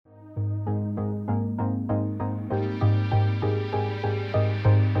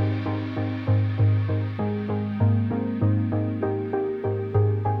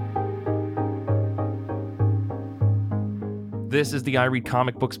This is the I Read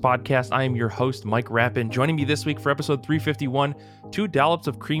Comic Books podcast. I am your host, Mike Rappin. Joining me this week for episode 351, 2 dollops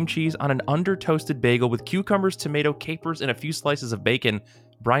of cream cheese on an under-toasted bagel with cucumbers, tomato, capers, and a few slices of bacon,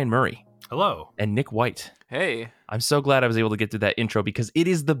 Brian Murray. Hello. And Nick White. Hey. I'm so glad I was able to get through that intro because it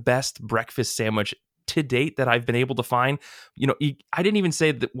is the best breakfast sandwich to date that I've been able to find. You know, I didn't even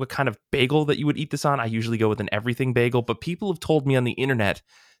say what kind of bagel that you would eat this on. I usually go with an everything bagel, but people have told me on the internet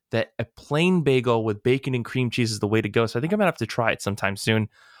that a plain bagel with bacon and cream cheese is the way to go. So I think I'm going to have to try it sometime soon.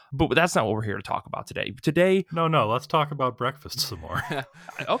 But that's not what we're here to talk about today. No, let's talk about breakfast some more.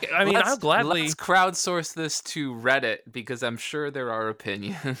 Okay, I mean, I'll gladly... Let's crowdsource this to Reddit because I'm sure there are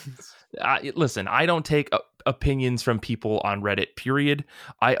opinions. Listen, I don't take opinions from people on Reddit, period.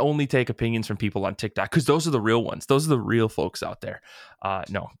 I only take opinions from people on TikTok because those are the real ones. Those are the real folks out there.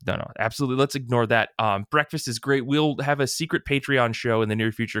 No, absolutely. Let's ignore that. Breakfast is great. We'll have a secret Patreon show in the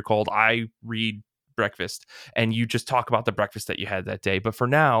near future called I Read Breakfast, and you just talk about the breakfast that you had that day. But for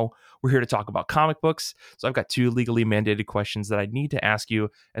now, we're here to talk about comic books. So I've got 2 legally mandated questions that I need to ask you,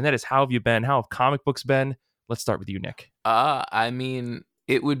 and that is, how have you been? How have comic books been? Let's start with you, Nick. I mean,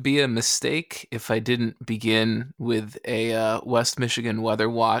 it would be a mistake if I didn't begin with a West Michigan weather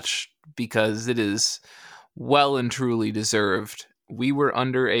watch because it is well and truly deserved. We were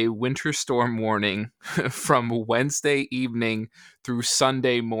under a winter storm warning from Wednesday evening through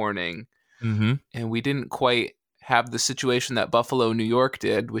Sunday morning. Mm-hmm. And we didn't quite have the situation that Buffalo, New York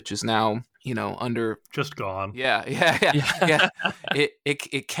did, which is now, under... Just gone. Yeah.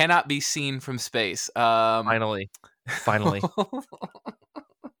 It cannot be seen from space. Finally.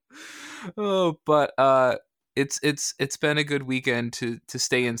 But it's been a good weekend to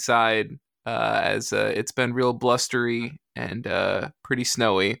stay inside as it's been real blustery and pretty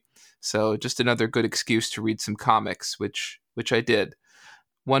snowy. So just another good excuse to read some comics, which I did.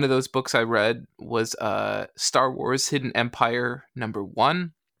 One of those books I read was Star Wars Hidden Empire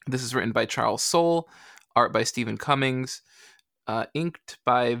 #1. This is written by Charles Soule, art by Stephen Cummings, inked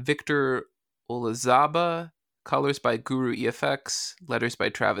by Victor Olazaba, colors by Guru EFX, letters by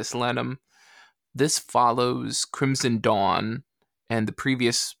Travis Lenham. This follows Crimson Dawn and the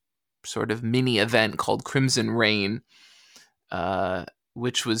previous sort of mini event called Crimson Reign,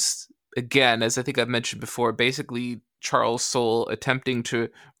 which was, again, as I think I've mentioned before, basically Charles Soule attempting to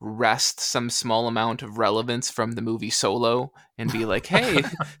wrest some small amount of relevance from the movie Solo and be like, hey,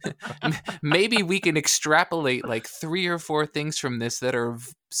 maybe we can extrapolate like 3 or 4 things from this that are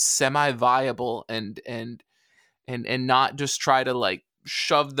semi-viable and not just try to like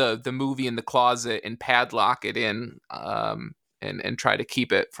shove the movie in the closet and padlock it in and try to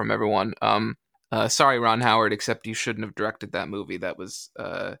keep it from everyone. Sorry, Ron Howard, except you shouldn't have directed that movie. That was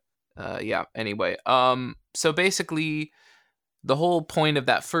anyway. So basically the whole point of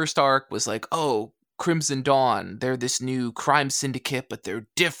that first arc was like, oh, Crimson Dawn, they're this new crime syndicate, but they're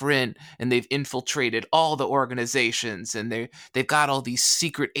different, and they've infiltrated all the organizations, and they've got all these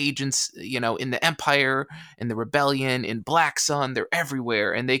secret agents, in the Empire, in the Rebellion, in Black Sun. They're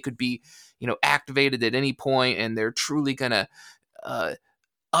everywhere, and they could be, activated at any point, and they're truly gonna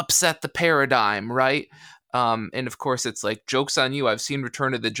upset the paradigm, right? And of course it's like, joke's on you. I've seen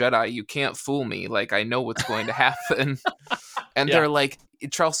Return of the Jedi. You can't fool me. Like, I know what's going to happen. And they're like,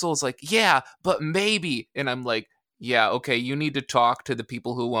 Charles Soule's like, yeah, but maybe. And I'm like, yeah, okay, you need to talk to the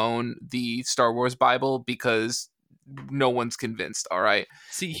people who own the Star Wars Bible because no one's convinced. All right.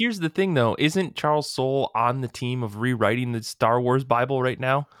 See, here's the thing though. Isn't Charles Soule on the team of rewriting the Star Wars Bible right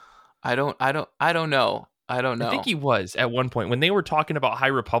now? I don't know. I think he was at one point when they were talking about High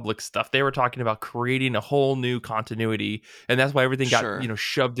Republic stuff. They were talking about creating a whole new continuity, and that's why everything got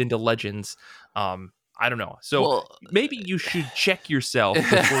shoved into Legends. I don't know. So maybe you should check yourself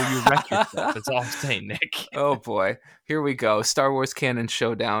before you wreck yourself. That's all I'm saying, Nick. Oh boy, here we go. Star Wars Canon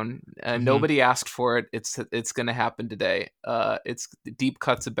Showdown. Nobody asked for it. It's going to happen today. It's deep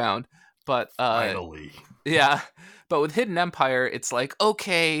cuts abound. But finally, yeah. But with Hidden Empire, it's like,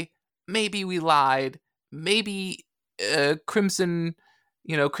 okay, maybe we lied. Maybe Crimson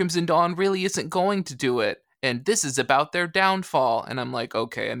Dawn really isn't going to do it, and this is about their downfall. And I'm like,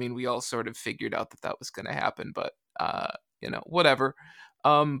 okay, I mean, we all sort of figured out that was going to happen, but whatever.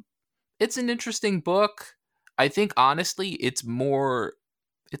 It's an interesting book. I think honestly, it's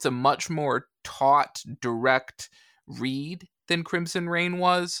a much more taut, direct read than Crimson Reign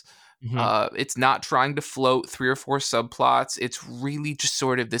was. Mm-hmm. It's not trying to float 3 or 4 subplots. It's really just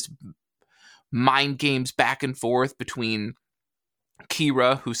sort of this mind games back and forth between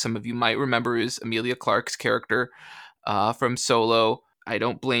Kira, who some of you might remember is Emilia Clarke's character from Solo. I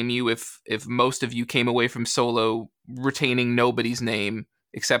don't blame you if most of you came away from Solo retaining nobody's name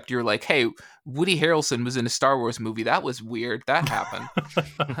except you're like, hey, Woody Harrelson was in a Star Wars movie. That was weird. That happened.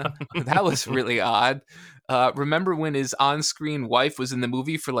 That was really odd. Remember when his on-screen wife was in the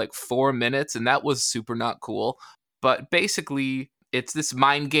movie for like 4 minutes, and that was super not cool. But basically, it's this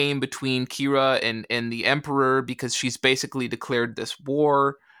mind game between Kira and the Emperor, because she's basically declared this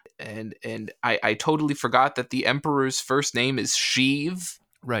war. And I totally forgot that the Emperor's first name is Sheev,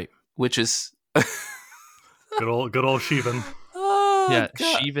 Right. which is Good old Sheevan. oh, Yeah,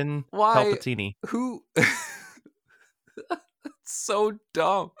 God. Sheevan Why? Palpatine. Who? So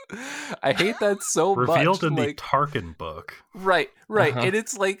dumb. I hate that so Revealed much. in the Like, Tarkin book. right. Uh-huh. And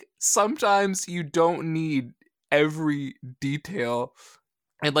it's like sometimes you don't need every detail.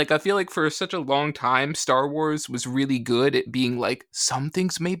 And like I feel like for such a long time, Star Wars was really good at being like, some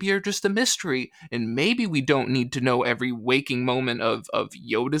things maybe are just a mystery, and maybe we don't need to know every waking moment of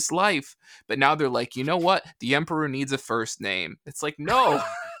Yoda's life. But now they're like, you know what? The Emperor needs a first name. It's like, no.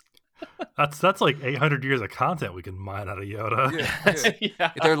 That's like 800 years of content we can mine out of Yoda.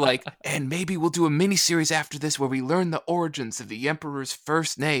 Yeah. They're like, and maybe we'll do a miniseries after this where we learn the origins of the Emperor's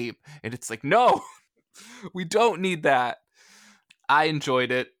first name. And it's like, no, we don't need that. I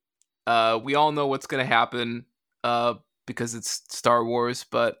enjoyed it. We all know what's going to happen because it's Star Wars.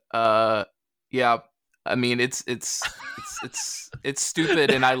 But yeah, I mean, it's stupid,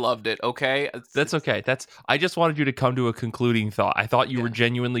 and I loved it. Okay, That's okay. I just wanted you to come to a concluding thought. I thought you were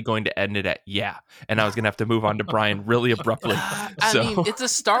genuinely going to end it at yeah, and I was going to have to move on to Brian really abruptly. I So mean, it's a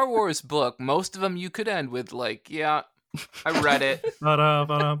Star Wars book. Most of them you could end with like, yeah, I read it.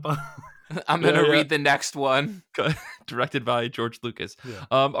 I'm going to read the next one. directed by George Lucas. Yeah.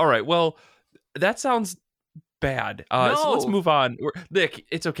 All right. Well, that sounds bad. So let's No. move on. Nick,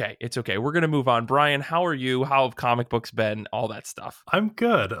 it's okay. It's okay. We're going to move on. Brian, how are you? How have comic books been? All that stuff. I'm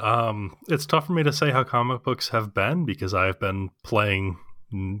good. It's tough for me to say how comic books have been because I've been playing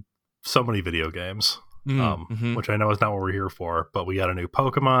so many video games, which I know is not what we're here for, but we got a new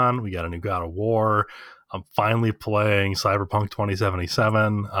Pokemon, we got a new God of War. I'm finally playing Cyberpunk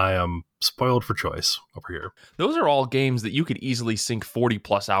 2077. I am spoiled for choice over here. Those are all games that you could easily sink 40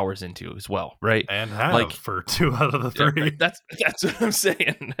 plus hours into as well, right? And have Like- for 2 out of the 3. That's what I'm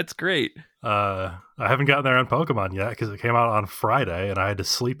saying. That's great. I haven't gotten there on Pokemon yet because it came out on Friday and I had to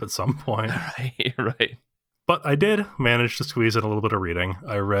sleep at some point. Right. But I did manage to squeeze in a little bit of reading.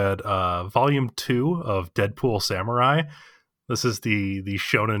 I read Volume 2 of Deadpool Samurai. This is the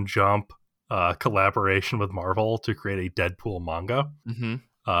Shonen Jump collaboration with Marvel to create a Deadpool manga.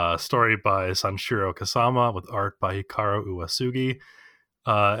 Mm-hmm. Story by Sanshiro Kasama with art by Hikaru Uesugi.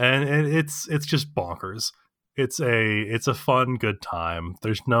 And it's just bonkers. It's a fun, good time.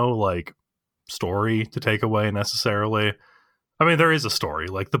 There's no like story to take away necessarily. I mean, there is a story.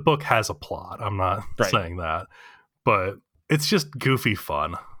 Like the book has a plot. I'm not saying that, but it's just goofy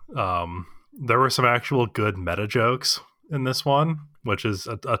fun. There were some actual good meta jokes in this one, which is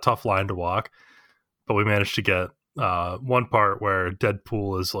a tough line to walk. But we managed to get one part where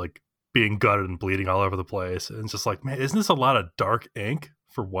Deadpool is like being gutted and bleeding all over the place. And it's just like, man, isn't this a lot of dark ink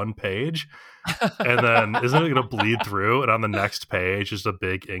for one page? And then isn't it going to bleed through? And on the next page is a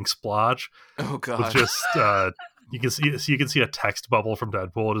big ink splotch. Oh With god. just you can see a text bubble from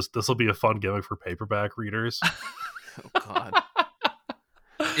Deadpool. This will be a fun gimmick for paperback readers. Oh god.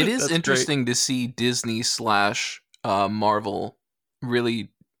 It is That's interesting to see Disney / Marvel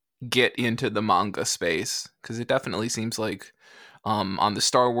really get into the manga space, because it definitely seems like on the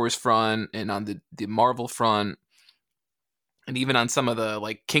Star Wars front and on the Marvel front, and even on some of the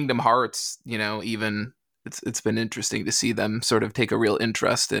like Kingdom Hearts, even it's been interesting to see them sort of take a real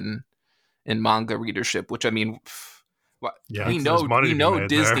interest in manga readership, which I mean, Yeah, we there's money to be know made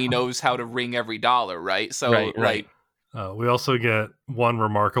Disney there. knows how to wring every dollar, right? So Right. We also get one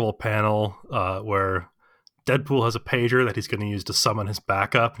remarkable panel where Deadpool has a pager that he's going to use to summon his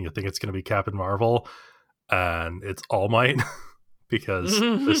backup, and you think it's going to be Captain Marvel, and it's All Might because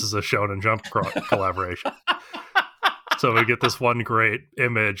this is a Shonen Jump collaboration. So we get this one great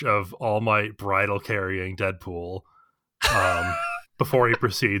image of All Might bridle carrying Deadpool before he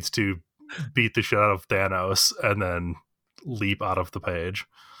proceeds to beat the shit out of Thanos and then leap out of the page.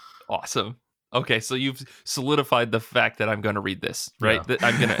 Awesome. Okay, so you've solidified the fact that I'm going to read this, right? Yeah.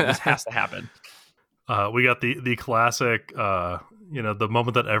 That this has to happen. We got the classic, the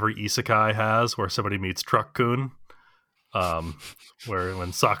moment that every isekai has where somebody meets Truck-kun, where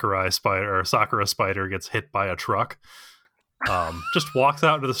when Sakura Spider gets hit by a truck, just walks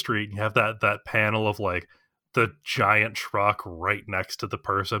out into the street and you have that panel of like the giant truck right next to the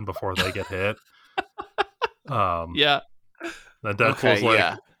person before they get hit. Yeah. Then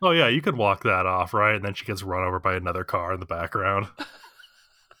Deadpool's oh yeah, you can walk that off, right? And then she gets run over by another car in the background.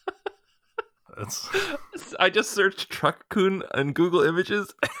 It's I just searched Truck-kun on Google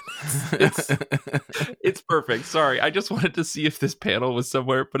Images. it's it's perfect. Sorry, I just wanted to see if this panel was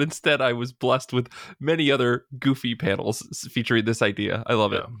somewhere, but instead I was blessed with many other goofy panels featuring this idea. I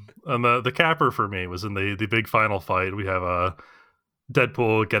love it. And the capper for me was in the big final fight. We have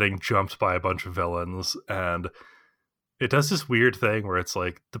Deadpool getting jumped by a bunch of villains, and it does this weird thing where it's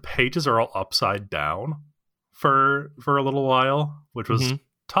like the pages are all upside down for a little while, which was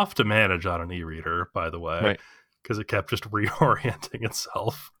tough to manage on an e-reader, by the way, because it kept just reorienting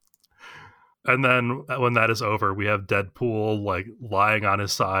itself. And then when that is over, we have Deadpool like lying on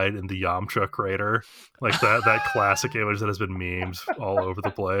his side in the Yamcha crater, like that classic image that has been memed all over the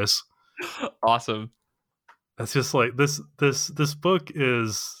place. Awesome. It's just like this book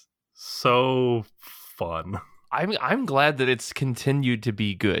is so fun. I'm glad that it's continued to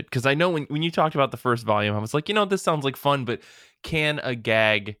be good, because I know when you talked about the first volume, I was like, this sounds like fun, but can a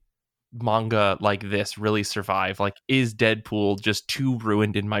gag manga like this really survive? Like, is Deadpool just too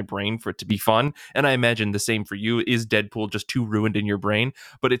ruined in my brain for it to be fun? And I imagine the same for you. Is Deadpool just too ruined in your brain?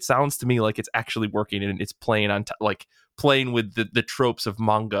 But it sounds to me like it's actually working, and it's playing on playing with the tropes of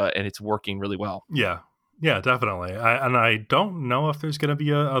manga, and it's working really well. Yeah, definitely. I don't know if there's going to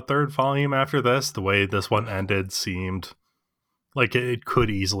be a third volume after this. The way this one ended seemed like it could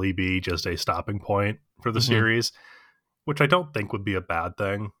easily be just a stopping point for the series, which I don't think would be a bad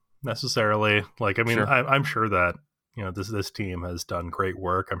thing necessarily. Like, I mean, Sure. I'm sure that this team has done great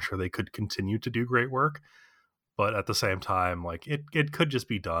work. I'm sure they could continue to do great work, but at the same time, like it could just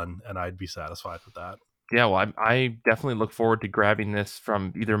be done, and I'd be satisfied with that. Yeah, well, I definitely look forward to grabbing this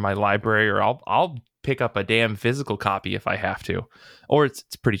from either my library, or I'll pick up a damn physical copy if I have to, or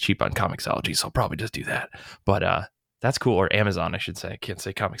it's pretty cheap on Comixology, so I'll probably just do that. But that's cool, or Amazon, I should say. I can't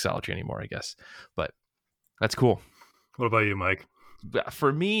say Comixology anymore, I guess, but that's cool. What about you, Mike?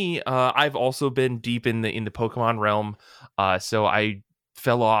 For me, I've also been deep in the Pokemon realm, so I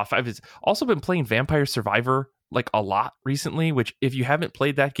fell off. I've also been playing Vampire Survivor like a lot recently, which if you haven't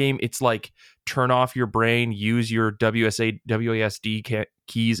played that game, it's like turn off your brain, use your WASD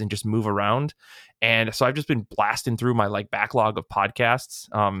keys, and just move around. And so I've just been blasting through my like backlog of podcasts,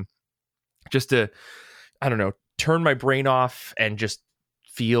 just to, I don't know, turn my brain off and just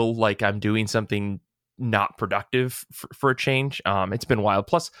feel like I'm doing something not productive for a change. It's been wild.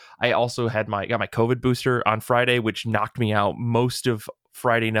 Plus, I also got my COVID booster on Friday, which knocked me out most of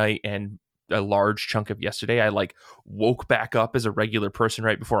Friday night and a large chunk of yesterday. I like woke back up as a regular person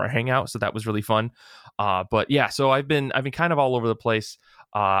right before our hangout, so that was really fun. But yeah, so I've been kind of all over the place.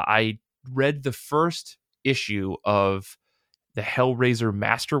 I read the first issue of the Hellraiser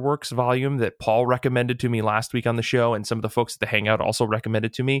Masterworks volume that Paul recommended to me last week on the show, and some of the folks at the hangout also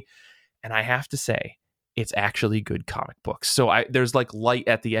recommended to me, and I have to say, it's actually good comic books. So there's like light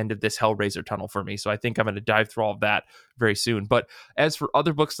at the end of this Hellraiser tunnel for me. So I think I'm going to dive through all of that very soon. But as for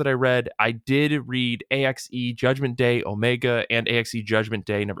other books that I read, I did read AXE Judgment Day Omega and AXE Judgment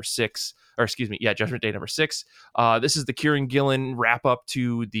Day number 6, or excuse me, Judgment Day number 6. This is the Kieran Gillen wrap up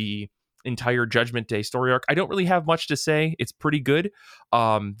to the entire Judgment Day story arc. I don't really have much to say. It's pretty good.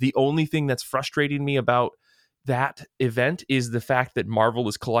 The only thing that's frustrating me about that event is the fact that Marvel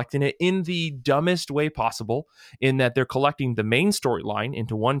is collecting it in the dumbest way possible, in that they're collecting the main storyline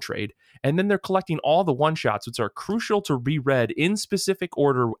into one trade, and then they're collecting all the one-shots, which are crucial to be read in specific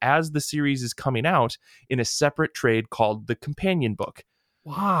order as the series is coming out, in a separate trade called the Companion Book.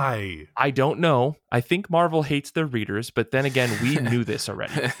 Why? I don't know. I think Marvel hates their readers, but then again, we knew this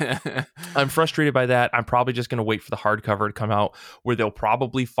already. I'm frustrated by that. I'm probably just going to wait for the hardcover to come out, where they'll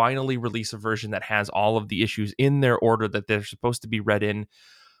probably finally release a version that has all of the issues in their order that they're supposed to be read in.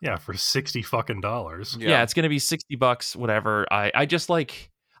 Yeah, for $60 fucking dollars. Yeah, it's going to be $60, whatever. I just like...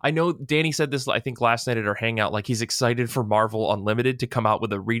 I know Danny said this, I think, last night at our hangout, like he's excited for Marvel Unlimited to come out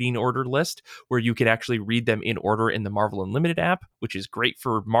with a reading order list where you can actually read them in order in the Marvel Unlimited app, which is great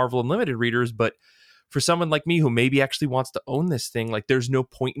for Marvel Unlimited readers. But for someone like me who maybe actually wants to own this thing, like there's no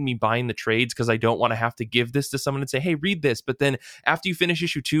point in me buying the trades, because I don't want to have to give this to someone and say, hey, read this. But then after you finish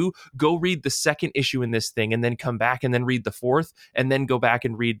issue 2, go read the second issue in this thing, and then come back and then read the fourth, and then go back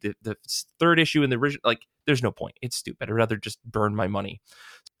and read the third issue in the original. Like, there's no point. It's stupid. I'd rather just burn my money.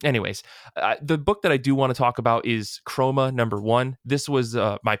 Anyways, the book that I do want to talk about is Chroma number 1. This was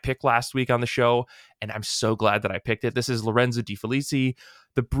my pick last week on the show, and I'm so glad that I picked it. This is Lorenzo Di Felici.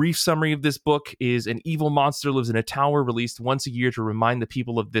 The brief summary of this book is: an evil monster lives in a tower, released once a year to remind the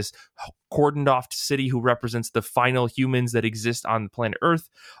people of this cordoned off city, who represents the final humans that exist on the planet Earth,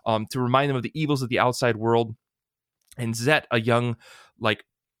 to remind them of the evils of the outside world. And Zet, a young,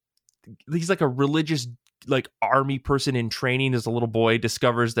 he's like a religious like army person in training as a little boy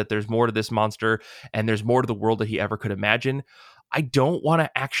discovers that there's more to this monster and there's more to the world that he ever could imagine. I don't want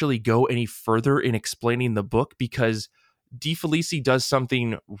to actually go any further in explaining the book because DeFelice does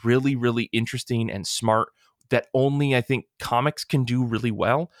something really, really interesting and smart that only I think comics can do really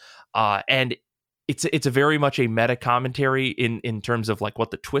well. And it's a very much a meta commentary in terms of like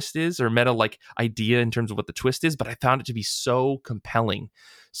what the twist is, or meta like idea in terms of what the twist is, but I found it to be so compelling.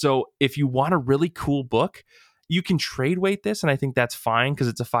 So if you want a really cool book, you can trade weight this, and I think that's fine because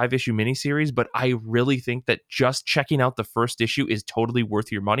it's a 5-issue miniseries, but I really think that just checking out the first issue is totally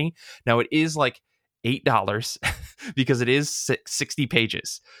worth your money. Now it is like $8 because it is 60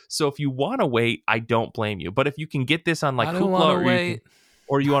 pages. So if you want to wait, I don't blame you. But if you can get this on like Hoopla,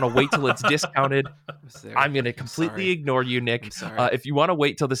 or you want to wait till it's discounted, I'm going to completely ignore you, Nick. If you want to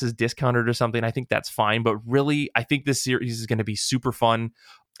wait till this is discounted or something, I think that's fine. But really, I think this series is going to be super fun.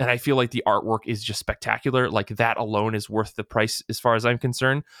 And I feel like the artwork is just spectacular. Like that alone is worth the price as far as I'm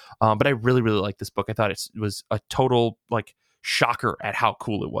concerned. But I really, really like this book. I thought it was a total like shocker at how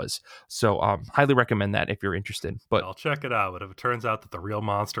cool it was. So highly recommend that if you're interested. But I'll check it out. But if it turns out that the real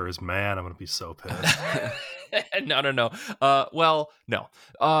monster is man, I'm going to be so pissed. No. Well, no.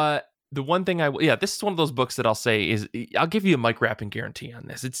 The one thing this is one of those books that I'll say is I'll give you a Mike Rappin guarantee on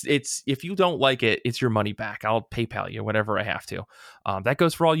this. It's if you don't like it, it's your money back. I'll PayPal you whatever I have to. That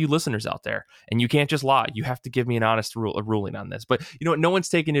goes for all you listeners out there, and you can't just lie. You have to give me an honest ruling on this. But you know what? No one's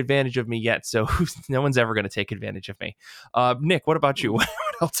taken advantage of me yet, so no one's ever going to take advantage of me. Nick, what about you? What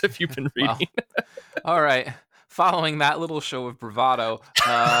else have you been reading? Well, all right. Following that little show of bravado,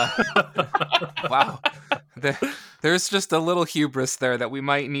 wow. There's just a little hubris there that we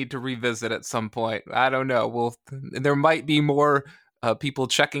might need to revisit at some point. I don't know. There might be more people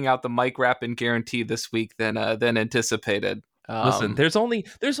checking out the Mike Rappin guarantee this week than anticipated. Listen, there's only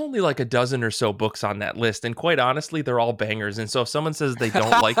like a dozen or so books on that list, and quite honestly, they're all bangers. And so if someone says they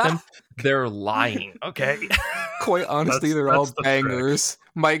don't like them, they're lying. Okay. Quite honestly, they're all bangers.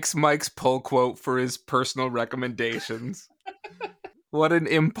 Mike's pull quote for his personal recommendations. What an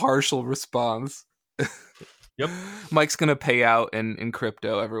impartial response. Yep. Mike's gonna pay out in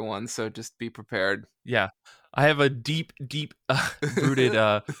crypto, everyone. So just be prepared. Yeah. I have a deep rooted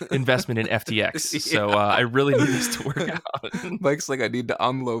investment in FTX, so I really need this to work out. Mike's like, I need to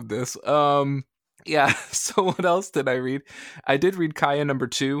unload this. Yeah. So what else did I read? I did read Kaya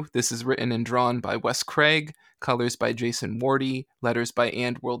 #2. This is written and drawn by Wes Craig, colors by Jason Wardy, letters by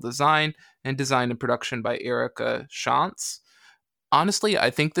And World Design, and design and production by Erica Shantz. Honestly, I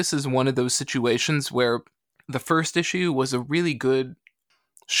think this is one of those situations where the first issue was a really good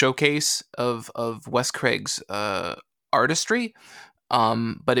showcase of Wes Craig's artistry,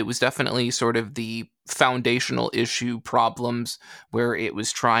 but it was definitely sort of the foundational issue problems where it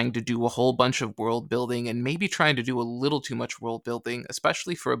was trying to do a whole bunch of world building and maybe trying to do a little too much world building,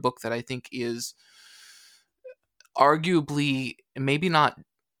 especially for a book that I think is arguably maybe not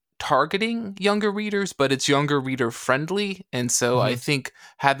targeting younger readers, but it's younger reader friendly. And so I think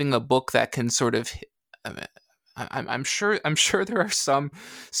having a book that can sort of I'm sure there are some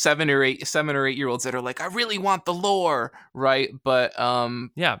 7 or 8 year olds that are like, I really want the lore, right? But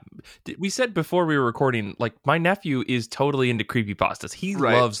yeah, we said before we were recording, like my nephew is totally into creepypastas. He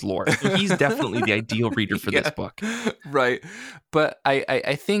loves lore. So he's definitely the ideal reader for this book, right? But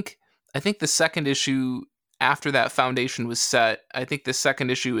I think the second issue, after that foundation was set, I think the second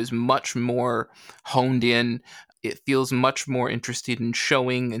issue is much more honed in. It feels much more interested in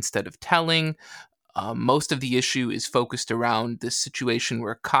showing instead of telling. Most of the issue is focused around this situation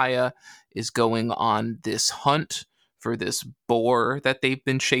where Kaya is going on this hunt for this boar that they've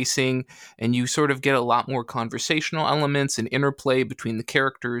been chasing, and you sort of get a lot more conversational elements and interplay between the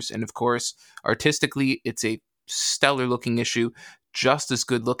characters. And of course, artistically, it's a stellar looking issue, just as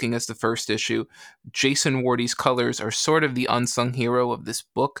good looking as the first issue. Jason Wardy's colors are sort of the unsung hero of this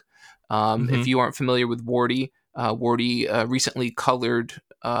book. If you aren't familiar with Wardy, Wardy recently colored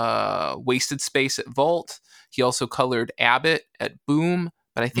Wasted Space at Vault. He also colored Abbott at Boom,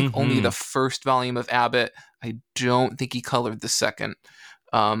 but I think only the first volume of Abbott. I don't think he colored the second.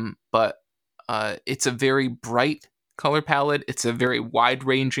 But it's a very bright color palette. It's a very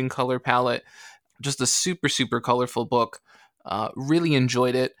wide-ranging color palette. Just a super, super colorful book. Really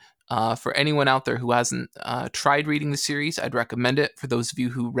enjoyed it. For anyone out there who hasn't tried reading the series, I'd recommend it. For those of you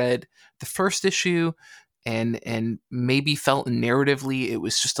who read the first issue and maybe felt narratively it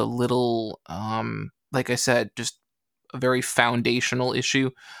was just a little, like I said, just a very foundational issue,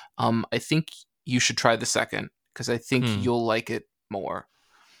 I think you should try the second, because I think you'll like it more.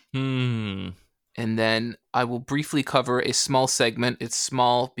 And then I will briefly cover a small segment. It's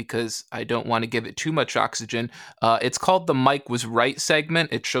small because I don't want to give it too much oxygen. It's called the Mike Was Right segment.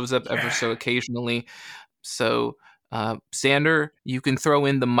 It shows up ever so occasionally. So, Xander, you can throw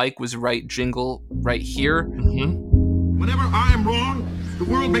in the Mike Was Right jingle right here. Whenever I am wrong, the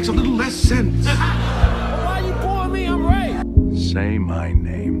world makes a little less sense. Why you calling me? I'm right. Say my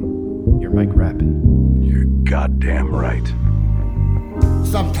name. You're Mike Rappin. You're goddamn right.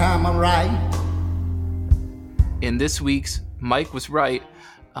 Sometime I'm right. In this week's Mike Was Right,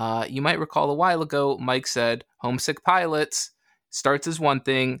 you might recall a while ago, Mike said, homesick pilots starts as one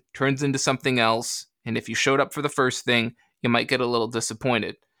thing, turns into something else, and if you showed up for the first thing, you might get a little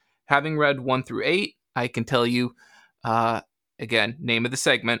disappointed. Having read 1 through 8, I can tell you, again, name of the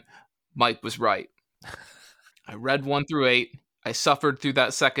segment, Mike was right. I read 1 through 8. I suffered through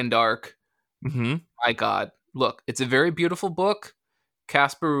that second arc. My God. Look, it's a very beautiful book.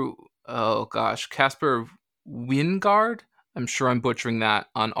 Casper Wingard, I'm sure I'm butchering that,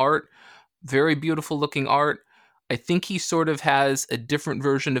 on art. Very beautiful looking art. I think he sort of has a different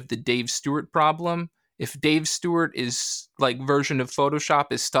version of the Dave Stewart problem. If Dave Stewart is version of Photoshop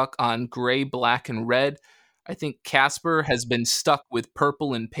is stuck on gray, black, and red, I think Casper has been stuck with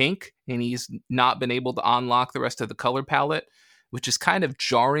purple and pink, and he's not been able to unlock the rest of the color palette, which is kind of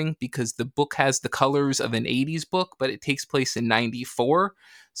jarring because the book has the colors of an 80s book, but it takes place in 94.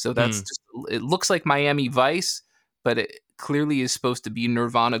 So that's just, it looks like Miami Vice, but it clearly is supposed to be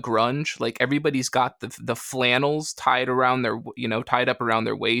Nirvana grunge. Like everybody's got the flannels tied up around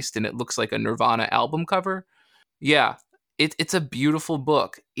their waist, and it looks like a Nirvana album cover. Yeah, it's a beautiful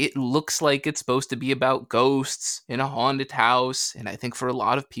book. It looks like it's supposed to be about ghosts in a haunted house, and I think for a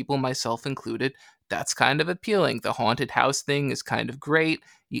lot of people, myself included, that's kind of appealing. The haunted house thing is kind of great.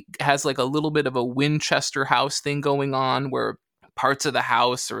 It has like a little bit of a Winchester house thing going on where parts of the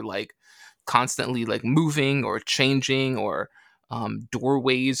house are like constantly like moving or changing, or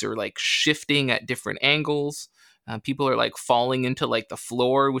doorways are like shifting at different angles. People are like falling into like the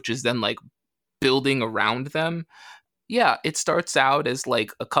floor, which is then like building around them. Yeah, it starts out as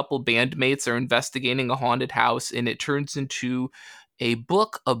like a couple bandmates are investigating a haunted house, and it turns into a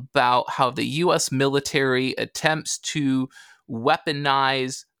book about how the U.S. military attempts to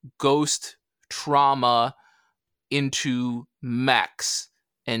weaponize ghost trauma into mechs.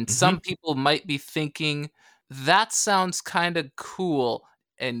 And some people might be thinking, that sounds kind of cool,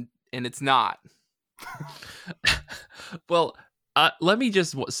 and it's not. Well, let me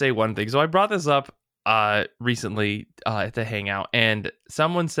just say one thing. So I brought this up recently at the Hangout, and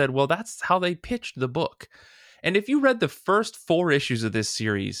someone said, well, that's how they pitched the book. And if you read the first 4 issues of this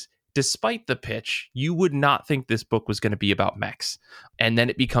series, despite the pitch, you would not think this book was going to be about mechs. And then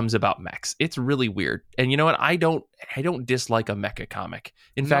it becomes about mechs. It's really weird. And you know what? I don't dislike a mecha comic.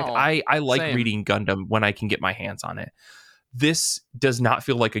 In fact, I like reading Gundam when I can get my hands on it. This does not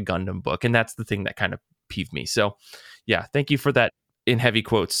feel like a Gundam book. And that's the thing that kind of peeved me. So yeah, thank you for that in heavy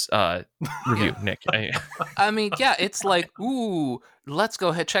quotes review, Nick. I mean, yeah, it's like, ooh, let's go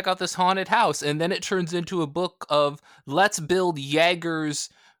ahead, check out this haunted house. And then it turns into a book of let's build Jaegers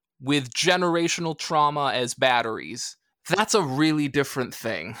with generational trauma as batteries. That's a really different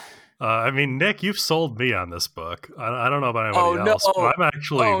thing. I mean, Nick, you've sold me on this book. I don't know about anybody else, but I'm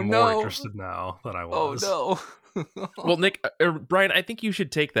actually more interested now than I was. Oh, no. Well, Nick, Brian, I think you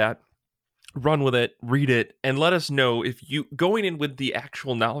should take that, run with it, read it, and let us know if you, going in with the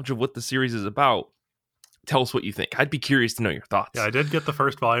actual knowledge of what the series is about, tell us what you think. I'd be curious to know your thoughts. Yeah, I did get the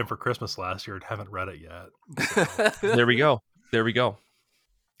first volume for Christmas last year and haven't read it yet. So. There we go.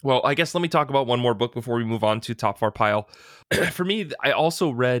 Well, I guess let me talk about one more book before we move on to Top of Our Pile. For me, I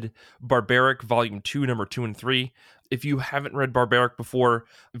also read Barbaric Volume 2, number 2 and 3. If you haven't read Barbaric before,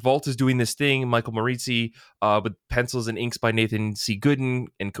 Vault is doing this thing, Michael Marizzi, with pencils and inks by Nathan C. Gooden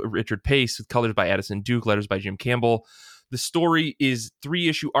and Richard Pace, with colors by Addison Duke, letters by Jim Campbell. The story is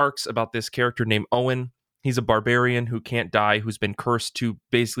 3-issue arcs about this character named Owen. He's a barbarian who can't die, who's been cursed to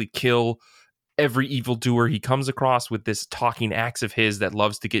basically kill every evildoer he comes across with this talking axe of his that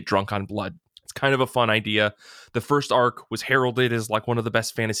loves to get drunk on blood. It's kind of a fun idea. The first arc was heralded as like one of the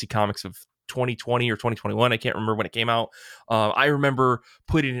best fantasy comics of 2020 or 2021. I can't remember when it came out. I remember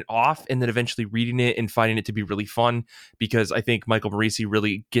putting it off and then eventually reading it and finding it to be really fun because I think Michael Marizzi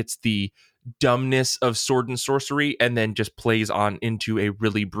really gets the dumbness of sword and sorcery and then just plays on into a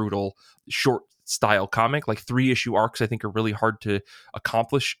really brutal short style comic. Like 3-issue arcs I think are really hard to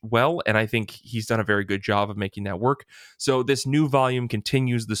accomplish well, and I think he's done a very good job of making that work. So this new volume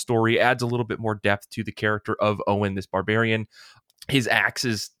continues the story, adds a little bit more depth to the character of Owen, this barbarian. His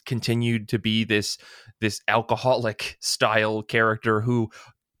axes continued to be this alcoholic style character who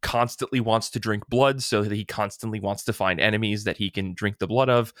constantly wants to drink blood, so that he constantly wants to find enemies that he can drink the blood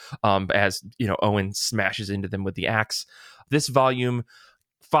of, as Owen smashes into them with the axe. This volume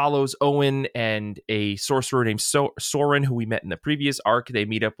follows Owen and a sorcerer named Soren, who we met in the previous arc. They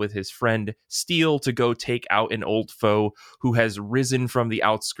meet up with his friend Steel to go take out an old foe who has risen from the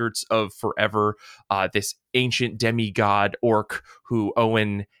outskirts of Forever, this ancient demigod orc who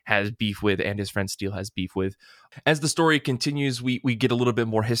Owen has beef with and his friend Steel has beef with. As the story continues, we get a little bit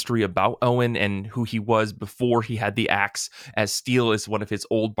more history about Owen and who he was before he had the axe, as Steel is one of his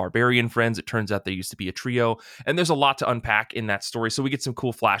old barbarian friends. It turns out they used to be a trio, and there's a lot to unpack in that story. So we get some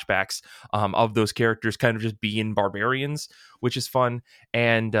cool flashbacks of those characters kind of just being barbarians, which is fun.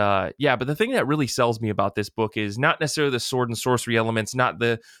 And but the thing that really sells me about this book is not necessarily the sword and sorcery elements, not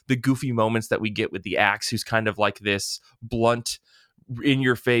the goofy moments that we get with the axe, who's kind of like this blunt, in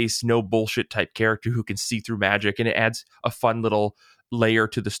your face, no bullshit type character who can see through magic, and it adds a fun little layer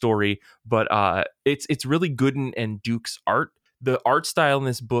to the story. But it's really Gooden and Duke's art. The art style in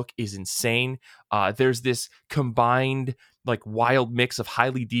this book is insane. There's this combined like wild mix of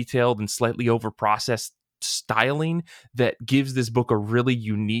highly detailed and slightly over processed styling that gives this book a really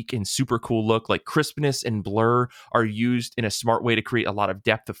unique and super cool look. Like crispness and blur are used in a smart way to create a lot of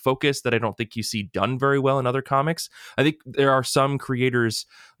depth of focus that I don't think you see done very well in other comics. I think there are some creators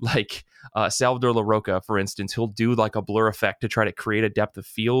like Salvador LaRocca, for instance, who'll do like a blur effect to try to create a depth of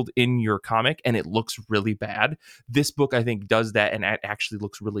field in your comic, and it looks really bad. This book, I think, does that, and it actually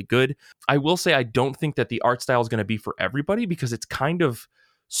looks really good. I will say I don't think that the art style is going to be for everybody, because it's kind of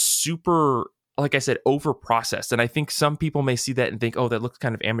super, like I said, over processed. And I think some people may see that and think, oh, that looks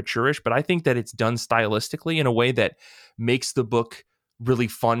kind of amateurish, but I think that it's done stylistically in a way that makes the book really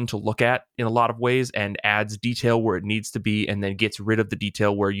fun to look at in a lot of ways, and adds detail where it needs to be, and then gets rid of the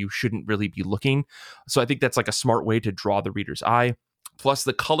detail where you shouldn't really be looking. So I think that's like a smart way to draw the reader's eye. Plus,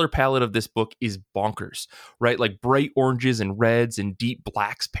 the color palette of this book is bonkers, right? Like bright oranges and reds and deep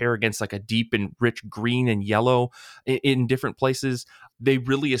blacks pair against like a deep and rich green and yellow in different places. They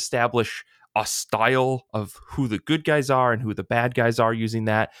really establish a style of who the good guys are and who the bad guys are using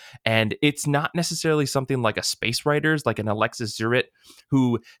that. And it's not necessarily something like a Space Riders, like an Alexis Zurit,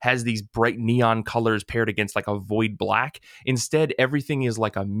 who has these bright neon colors paired against like a void black. Instead, everything is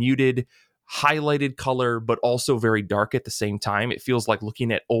like a muted, highlighted color, but also very dark at the same time. It feels like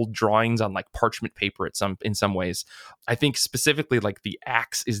looking at old drawings on like parchment paper in some ways. I think specifically like the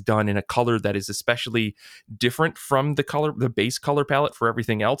axe is done in a color that is especially different from the base color palette for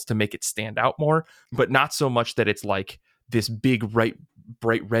everything else to make it stand out more, but not so much that it's like this big bright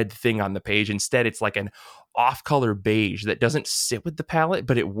red thing on the page. Instead, it's like an off-color beige that doesn't sit with the palette,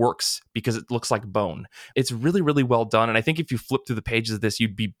 but it works because it looks like bone. It's really, really well done. And I think if you flip through the pages of this,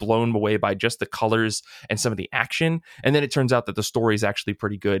 you'd be blown away by just the colors and some of the action. And then it turns out that the story is actually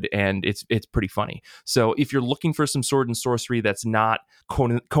pretty good, and it's pretty funny. So if you're looking for some sword and sorcery that's not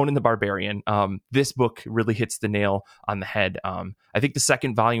Conan the Barbarian, this book really hits the nail on the head. I think the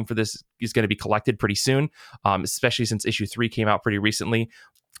second volume for this is going to be collected pretty soon, especially since issue 3 came out pretty recently.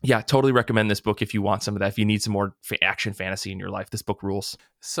 Yeah, totally recommend this book if you want some of that. If you need some more action fantasy in your life, this book rules.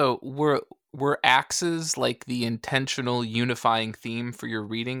 So were axes like the intentional unifying theme for your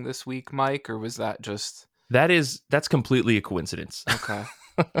reading this week, Mike, or was that just... That's completely a coincidence. Okay.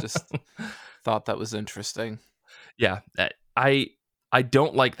 Just thought that was interesting. Yeah, I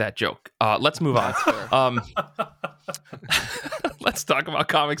don't like that joke. Let's move on. Let's talk about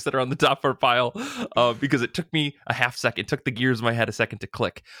comics that are on the top of our pile, because it took me a half second. It took the gears in my head a second to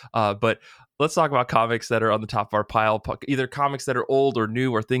click. But let's talk about comics that are on the top of our pile, either comics that are old or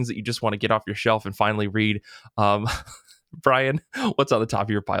new, or things that you just want to get off your shelf and finally read. Brian, what's on the top of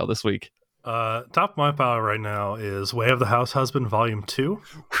your pile this week? Top of my pile right now is Way of the House Husband Volume 2.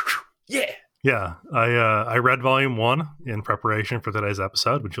 Yeah. Yeah, I read Volume 1 in preparation for today's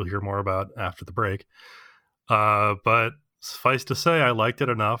episode, which you'll hear more about after the break. But suffice to say, I liked it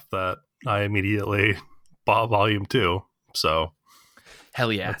enough that I immediately bought Volume 2. So,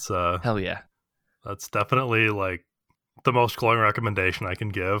 hell yeah. Hell yeah. That's definitely like the most glowing recommendation I can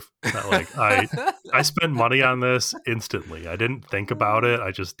give. That, like, I spent money on this instantly. I didn't think about it.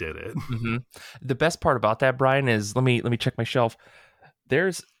 I just did it. Mm-hmm. The best part about that, Brian, is let me check my shelf.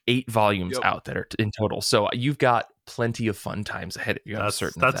 There's 8 volumes out that are in total, so you've got plenty of fun times ahead of you.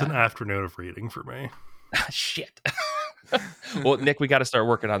 That's an afternoon of reading for me. Shit. Well, Nick, we got to start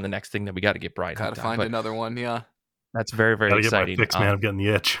working on the next thing that we got to get Brian. Got to find another one. Yeah, that's very, very exciting. Get my fix, man. I'm getting the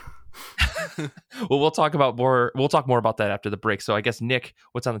itch. Well, we'll talk more about that after the break. So I guess, Nick,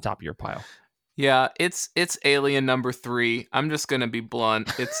 what's on the top of your pile? Yeah, it's Alien number 3. I'm just gonna be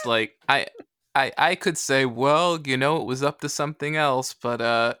blunt. It's like I could say, well, it was up to something else,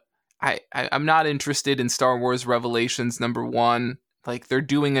 but I'm not interested in Star Wars Revelations #1. Like, they're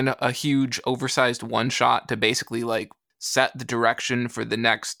doing a huge oversized one-shot to basically like set the direction for the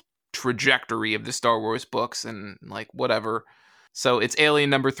next trajectory of the Star Wars books, and like whatever. So it's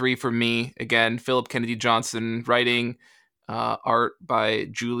Alien #3 for me. Again, Philip Kennedy Johnson writing, art by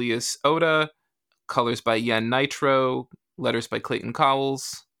Julius Oda, colors by Yen Nitro, letters by Clayton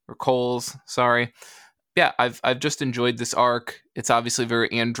Coles. Sorry. Yeah, I've just enjoyed this arc. It's obviously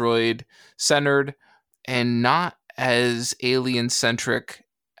very Android centered and not as alien centric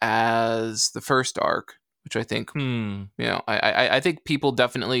as the first arc, which I think I think people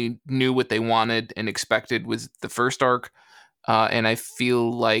definitely knew what they wanted and expected was the first arc, and I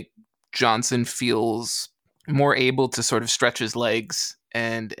feel like Johnson feels more able to sort of stretch his legs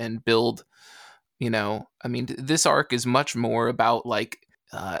and build. This arc is much more about like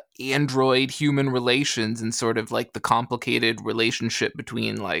android human relations and sort of like the complicated relationship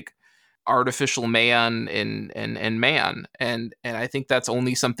between like artificial man and man, and I think that's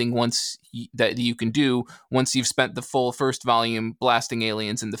only something that you can do once you've spent the full first volume blasting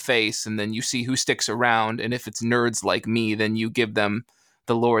aliens in the face, and then you see who sticks around, and if it's nerds like me, then you give them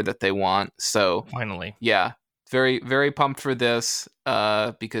the lore that they want. So finally, yeah, very, very pumped for this,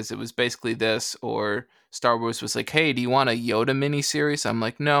 because it was basically this, or Star Wars was like, hey, do you want a Yoda miniseries? I'm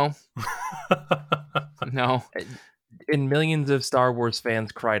like, no. No. And millions of Star Wars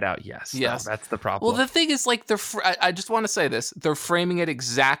fans cried out yes. Yes. That's the problem. Well, the thing is, like, I just want to say this. They're framing it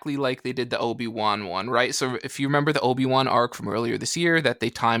exactly like they did the Obi-Wan one, right? So if you remember the Obi-Wan arc from earlier this year that they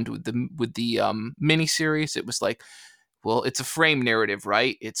timed with the miniseries, it was like, well, it's a frame narrative,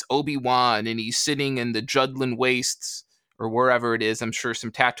 right? It's Obi-Wan, and he's sitting in the Judlin Wastes, or wherever it is. I'm sure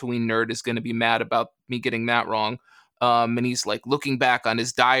some Tatooine nerd is going to be mad about me getting that wrong. And he's like looking back on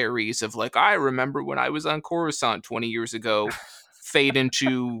his diaries of like, I remember when I was on Coruscant 20 years ago, fade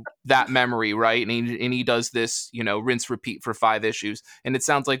into that memory, right? And he does this, rinse repeat for 5 issues. And it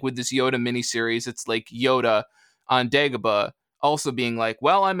sounds like with this Yoda miniseries, it's like Yoda on Dagobah also being like,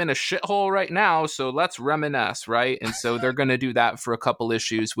 well, I'm in a shithole right now, so let's reminisce, right? And so they're going to do that for a couple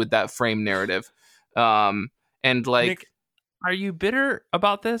issues with that frame narrative. And like, Nick, are you bitter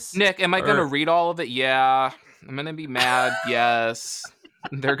about this? Nick, am I going to read all of it? Yeah. I'm going to be mad. Yes.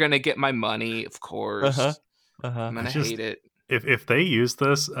 They're going to get my money, of course. I'm going to hate it. If they use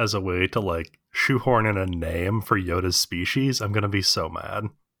this as a way to like shoehorn in a name for Yoda's species, I'm going to be so mad.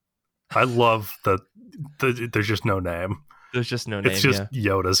 I love that there's just no name. There's just no name. It's just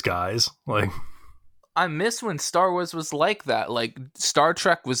Yoda's guys. Like, I miss when Star Wars was like that. Like, Star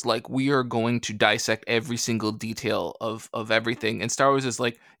Trek was like, we are going to dissect every single detail of everything. And Star Wars is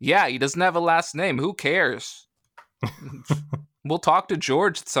like, yeah, he doesn't have a last name. Who cares? We'll talk to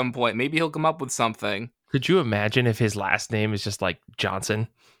George at some point. Maybe he'll come up with something. Could you imagine if his last name is just like Johnson?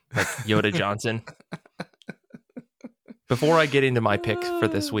 Like Yoda Johnson? Before I get into my pick for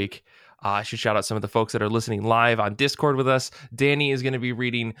this week, I should shout out some of the folks that are listening live on Discord with us. Danny is going to be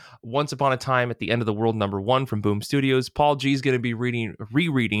reading Once Upon a Time at the End of the World #1 from Boom Studios. Paul G is going to be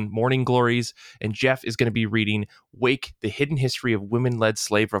rereading Morning Glories. And Jeff is going to be reading Wake, The Hidden History of Women-Led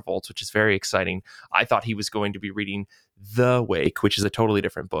Slave Revolts, which is very exciting. I thought he was going to be reading The Wake, which is a totally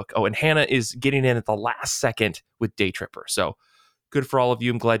different book. Oh, and Hannah is getting in at the last second with Day Tripper. So good for all of you.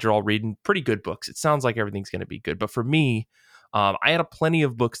 I'm glad you're all reading pretty good books. It sounds like everything's going to be good. But for me, I had plenty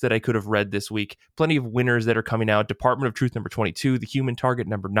of books that I could have read this week. Plenty of winners that are coming out. Department of Truth #22, The Human Target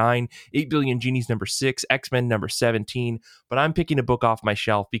 #9, 8 Billion Genies #6, X-Men #17. But I'm picking a book off my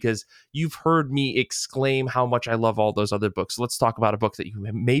shelf because you've heard me exclaim how much I love all those other books. So let's talk about a book that you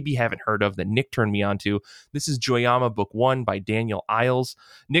maybe haven't heard of that Nick turned me on to. This is Joyama Book 1 by Daniel Isles.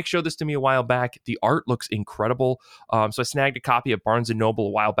 Nick showed this to me a while back. The art looks incredible. So I snagged a copy at Barnes & Noble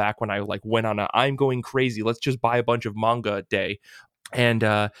a while back when I went on a I'm going crazy, let's just buy a bunch of manga day. And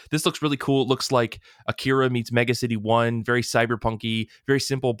this looks really cool. It looks like Akira meets Mega City 1, very cyberpunky, very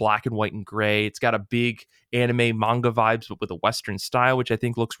simple black and white and gray. It's got a big anime manga vibes, but with a Western style, which I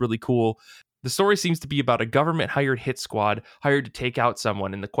think looks really cool. The story seems to be about a government-hired hit squad hired to take out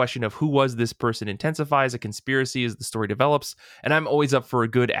someone, and the question of who was this person intensifies a conspiracy as the story develops, and I'm always up for a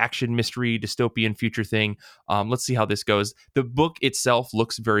good action, mystery, dystopian future thing. Let's see how this goes. The book itself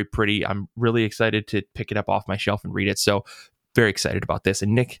looks very pretty. I'm really excited to pick it up off my shelf and read it, so very excited about this.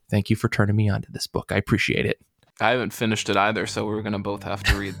 And Nick, thank you for turning me on to this book. I appreciate it. I haven't finished it either, so we're going to both have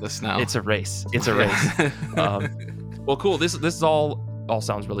to read this now. It's a race. It's a race. Well, cool. This is all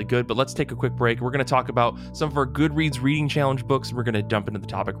sounds really good, but let's take a quick break. We're going to talk about some of our Goodreads Reading Challenge books, and we're going to jump into the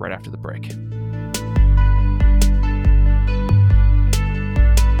topic right after the break.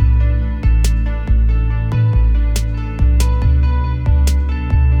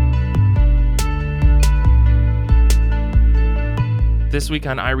 This week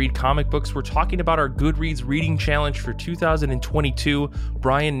on I Read Comic Books, we're talking about our Goodreads reading challenge for 2022.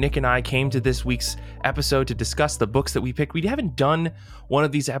 Brian, Nick, and I came to this week's episode to discuss the books that we picked. We haven't done one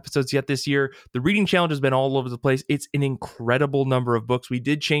of these episodes yet this year. The reading challenge has been all over the place. It's an incredible number of books. We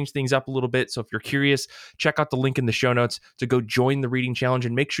did change things up a little bit, so if you're curious, check out the link in the show notes to go join the reading challenge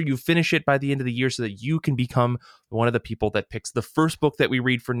and make sure you finish it by the end of the year so that you can become one of the people that picks the first book that we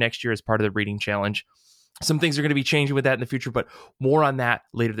read for next year as part of the reading challenge. Some things are going to be changing with that in the future, but more on that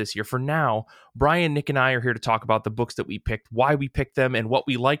later this year. For now, Brian, Nick, and I are here to talk about the books that we picked, why we picked them, and what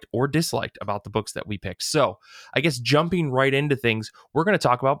we liked or disliked about the books that we picked. So I guess jumping right into things, we're going to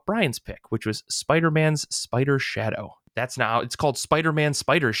talk about Brian's pick, which was Spider-Man's Spider Shadow. It's called Spider-Man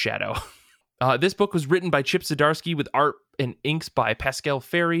Spider Shadow. This book was written by Chip Zdarsky with art and inks by Pascal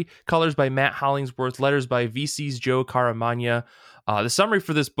Ferry, colors by Matt Hollingsworth, letters by VC's Joe Caramagna. The summary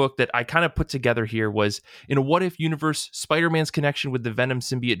for this book that I kind of put together here was, in a what-if universe, Spider-Man's connection with the Venom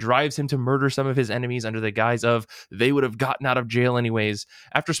symbiote drives him to murder some of his enemies under the guise of they would have gotten out of jail anyways.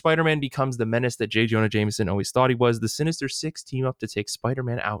 After Spider-Man becomes the menace that J. Jonah Jameson always thought he was, the Sinister Six team up to take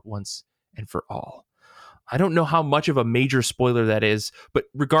Spider-Man out once and for all. I don't know how much of a major spoiler that is, but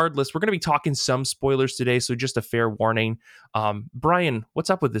regardless, we're going to be talking some spoilers today, so just a fair warning. Brian, what's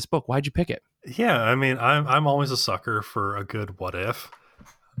up with this book? Why'd you pick it? Yeah, I mean, I'm always a sucker for a good what if.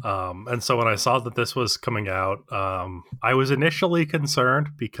 And so when I saw that this was coming out, I was initially concerned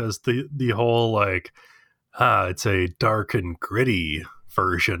because the whole it's a dark and gritty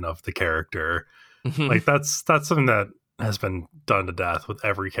version of the character. Like that's something that has been done to death with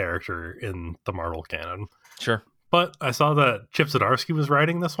every character in the Marvel canon. Sure. But I saw that Chip Zdarsky was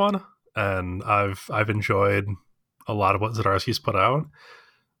writing this one, and I've enjoyed a lot of what Zdarsky's put out.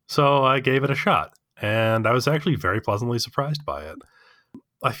 So I gave it a shot, and I was actually very pleasantly surprised by it.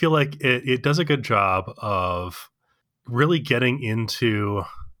 I feel like it does a good job of really getting into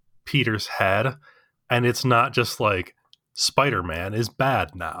Peter's head, and it's not just like Spider-Man is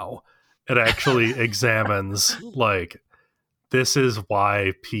bad now. It actually examines this is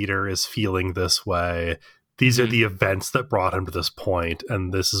why Peter is feeling this way. These are the events that brought him to this point,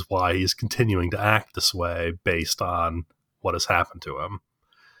 and this is why he's continuing to act this way based on what has happened to him.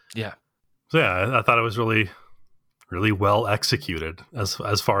 Yeah. So yeah, I thought it was really, really well executed as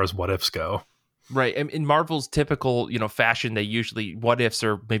far as what ifs go. Right. In Marvel's typical, fashion, they usually what ifs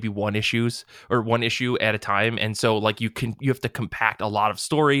are maybe one issue at a time. And so you have to compact a lot of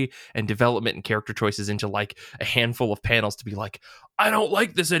story and development and character choices into a handful of panels to be like, I don't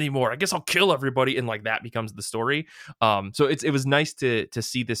like this anymore. I guess I'll kill everybody. And that becomes the story. So it was nice to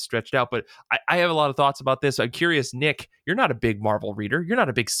see this stretched out, but I have a lot of thoughts about this. I'm curious, Nick, you're not a big Marvel reader. You're not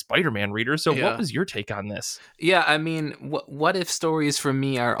a big Spider-Man reader. So What was your take on this? Yeah. I mean, what if stories for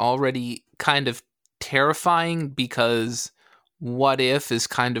me are already kind of terrifying because what if is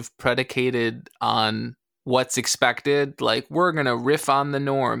kind of predicated on what's expected. We're going to riff on the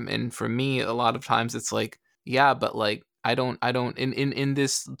norm. And for me, a lot of times it's yeah, but I don't in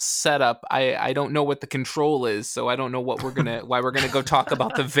this setup, I don't know what the control is. So I don't know why we're going to go talk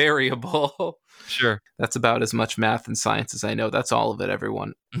about the variable. Sure. That's about as much math and science as I know. That's all of it,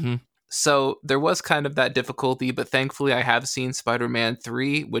 everyone. Mm-hmm. So there was kind of that difficulty, but thankfully I have seen Spider-Man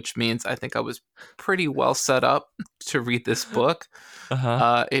 3, which means I think I was pretty well set up to read this book.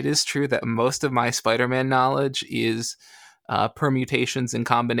 It is true that most of my Spider-Man knowledge is permutations and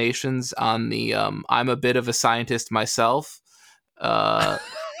combinations on the I'm a bit of a scientist myself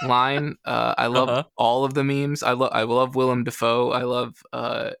line. I love all of the memes. I love Willem Dafoe. I love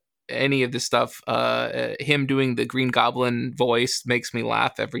any of this stuff. Him doing the Green Goblin voice makes me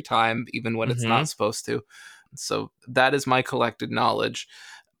laugh every time, even when it's not supposed to. So that is my collected knowledge.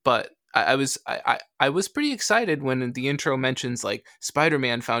 But I was pretty excited when the intro mentions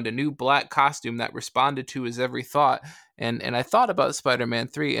Spider-Man found a new black costume that responded to his every thought. And I thought about Spider-Man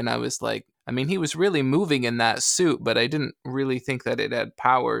 3 and I was he was really moving in that suit, but I didn't really think that it had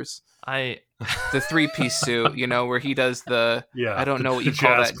powers. The 3-piece suit, where he does I don't know what you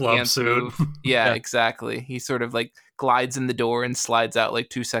call that dance move. Yeah, exactly. He sort of glides in the door and slides out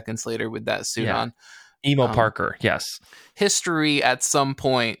 2 seconds later with that suit on. Emo Parker, yes. History at some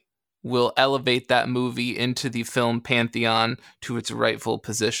point will elevate that movie into the film pantheon to its rightful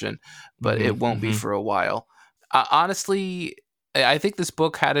position, but it won't be for a while. Honestly, I think this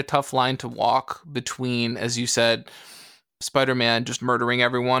book had a tough line to walk between, as you said, Spider-Man just murdering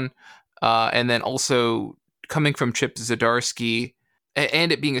everyone, and then also coming from Chip Zdarsky,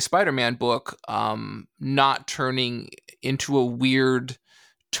 and it being a Spider-Man book, not turning into a weird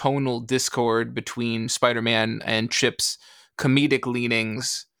tonal discord between Spider-Man and Chip's comedic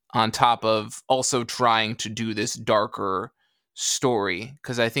leanings on top of also trying to do this darker story,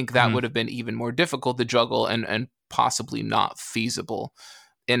 because I think that Mhm. would have been even more difficult to juggle and possibly not feasible.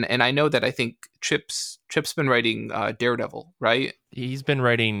 And I know that I think Chip's been writing Daredevil, right? He's been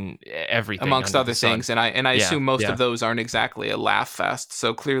writing everything Amongst under other the sun. things, and I Yeah, assume most yeah. of those aren't exactly a laugh fest.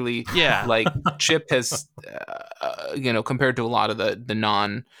 So clearly, Yeah. like Chip has, compared to a lot of the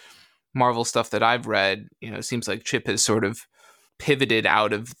non Marvel stuff that I've read, it seems like Chip has sort of pivoted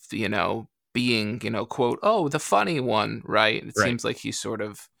out of being quote, oh, the funny one, right? It Right. seems like he's sort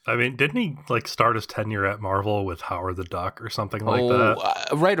of I mean, didn't he like start his tenure at Marvel with Howard the Duck or something like that?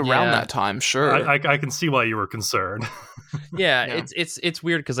 Right around Yeah. that time, sure. I can see why you were concerned. Yeah, Yeah. it's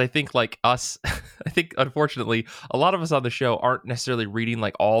weird because I think like us, I think unfortunately a lot of us on the show aren't necessarily reading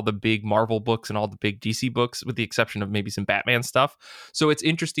like all the big Marvel books and all the big DC books, with the exception of maybe some Batman stuff. So it's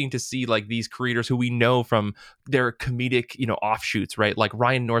interesting to see like these creators who we know from their comedic, offshoots, right? Like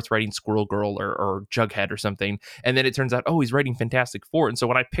Ryan North writing Squirrel Girl or Jughead or something, and then it turns out, oh, he's writing Fantastic Four. And so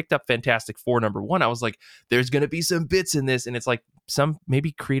when I picked up Fantastic Four #1, I was like, there's gonna be some bits in this, and it's like some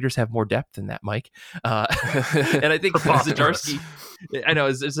maybe creators have more depth than that, Mike. And I think Zdarsky, I know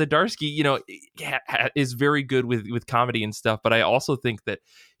Zdarsky, is very good with comedy and stuff, but I also think that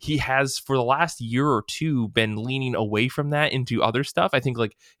he has for the last year or two been leaning away from that into other stuff. I think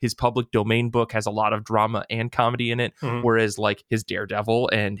like his Public Domain book has a lot of drama and comedy in it, Mhm. whereas like his Daredevil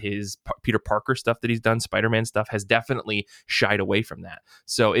and his Peter Parker stuff that he's done, Spider-Man stuff, has definitely shied away from that.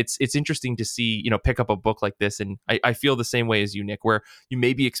 So it's interesting to see, pick up a book like this, and I feel the same way as you, Nick, where you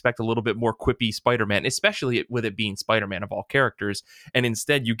maybe expect a little bit more quippy Spider-Man, especially with it being Spider-Man of all characters, and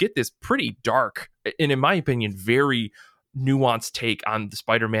instead you get this pretty dark and, in my opinion, very nuanced take on the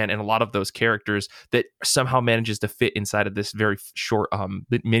Spider-Man and a lot of those characters that somehow manages to fit inside of this very short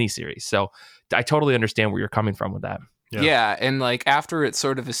miniseries. So I totally understand where you're coming from with that. Yeah, and like after it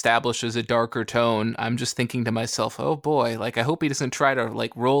sort of establishes a darker tone, I'm just thinking to myself, oh boy, like I hope he doesn't try to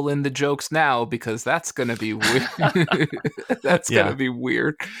like roll in the jokes now, because that's gonna be weird. That's gonna be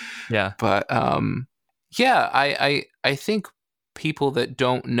weird. Yeah. But I think people that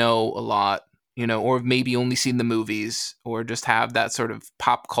don't know a lot, or maybe only seen the movies, or just have that sort of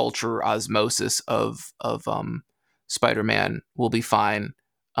pop culture osmosis of Spider-Man will be fine.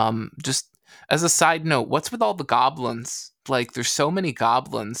 Just as a side note, what's with all the goblins? Like, there's so many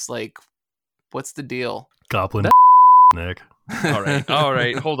goblins. Like, what's the deal? Goblin Nick. All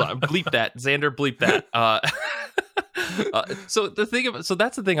right. Hold on. Bleep that. Xander, bleep that. So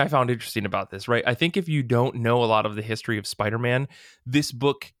that's the thing I found interesting about this, right? I think if you don't know a lot of the history of Spider-Man, this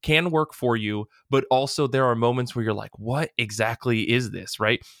book can work for you, but also there are moments where you're like, what exactly is this,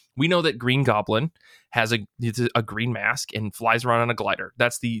 right? We know that Green Goblin has a green mask and flies around on a glider.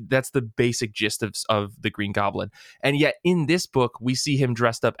 That's the basic gist of the Green Goblin. And yet in this book, we see him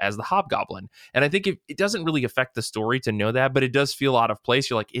dressed up as the Hobgoblin. And I think it doesn't really affect the story to know that, but it does feel out of place.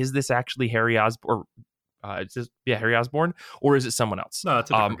 You're like, is this actually Harry Osborn? Harry Osborn, or is it someone else? No,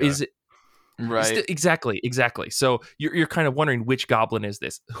 it's a different guy. Is it Right. Exactly. So you're kind of wondering, which goblin is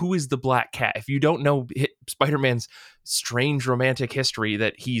this? Who is the Black Cat? If you don't know Spider-Man's strange romantic history,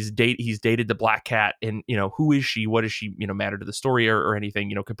 that he's dated the Black Cat, and who is she? What does she matter to the story or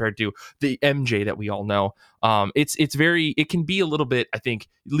anything? Compared to the MJ that we all know. It can be a little bit, I think,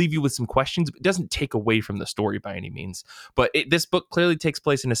 leave you with some questions, but it doesn't take away from the story by any means. But this book clearly takes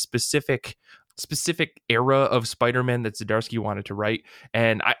place in a specific era of Spider-Man that Zdarsky wanted to write,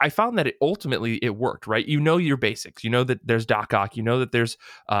 and I found that it ultimately worked, right? Your basics, that there's Doc Ock, that there's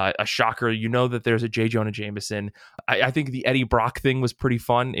a Shocker, that there's a J. Jonah Jameson. I think the Eddie Brock thing was pretty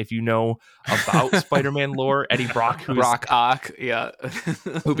fun. If you know about Spider-Man lore, Eddie Brock, Brock Ock, yeah.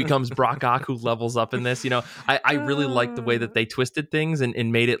 who becomes Brock Ock, who levels up in this. I really liked the way that they twisted things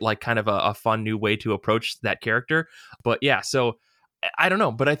and made it like kind of a fun new way to approach that character. But yeah, so I don't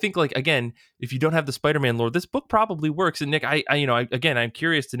know, but I think, like, again, if you don't have the Spider-Man lore, this book probably works. And Nick, I'm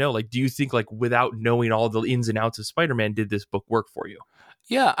curious to know, like, do you think, like, without knowing all the ins and outs of Spider-Man, did this book work for you?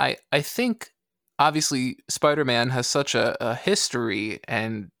 Yeah, I think obviously Spider-Man has such a history,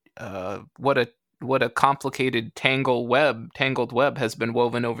 and what a complicated tangled web has been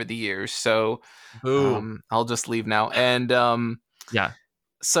woven over the years. So I'll just leave now. And yeah.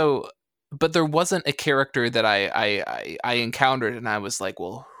 So, but there wasn't a character that I encountered and I was like,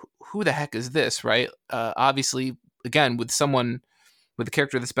 well, who the heck is this, right? Obviously, again, with a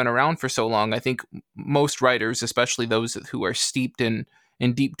character that's been around for so long, I think most writers, especially those who are steeped in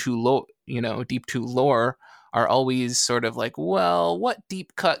deep to lore, are always sort of like, well, what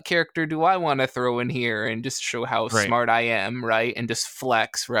deep cut character do I want to throw in here and just show how smart I am, right? And just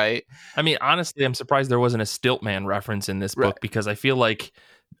flex, right? I mean, honestly, I'm surprised there wasn't a Stiltman reference in this book, because I feel like,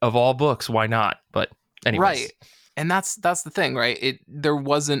 of all books, why not? But anyways. Right. and that's the thing, right? There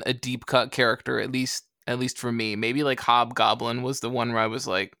wasn't a deep cut character, at least for me. Maybe like Hobgoblin was the one where I was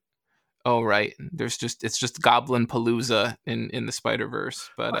like, oh right, it's just Goblin Palooza in the Spider-Verse.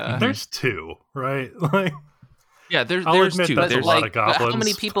 But there's two, right? Like, yeah, there's admit two. There's There's a lot like, of goblins. how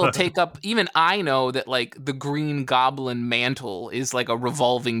many people take up? Even I know that like the Green Goblin mantle is like a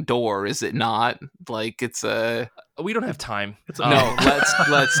revolving door, is it not? Like it's a. We don't have time. No,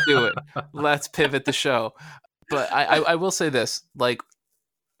 let's do it. Let's pivot the show. But I will say this, like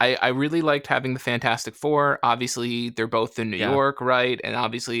I really liked having the Fantastic Four. Obviously, they're both in New York, right? And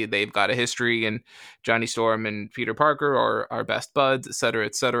obviously they've got a history, and Johnny Storm and Peter Parker are best buds, et cetera,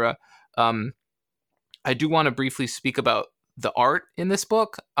 et cetera. I do want to briefly speak about the art in this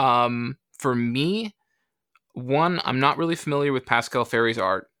book. For me, one, I'm not really familiar with Pascal Ferry's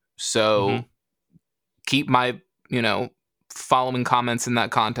art, so keep my, following comments in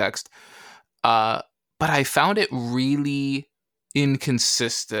that context. But I found it really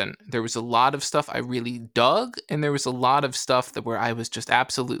inconsistent. There was a lot of stuff I really dug, and there was a lot of stuff where I was just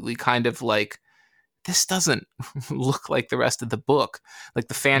absolutely kind of like, this doesn't look like the rest of the book. Like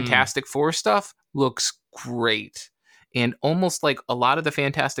the Fantastic Four stuff looks great. And almost like a lot of the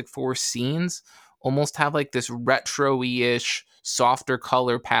Fantastic Four scenes almost have like this retro-ish, softer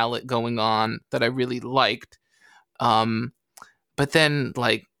color palette going on that I really liked. But then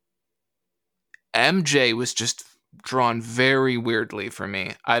like MJ was just drawn very weirdly for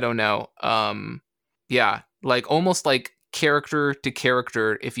me. I don't know. Yeah, like almost like character to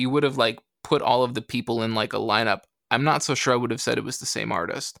character. If you would have like put all of the people in like a lineup, I'm not so sure I would have said it was the same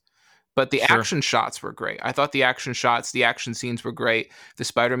artist. But the action shots were great. I thought the action scenes were great. The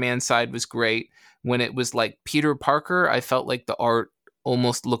Spider-Man side was great. When it was like Peter Parker, I felt like the art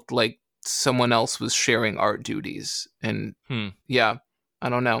almost looked like someone else was sharing art duties. And yeah, I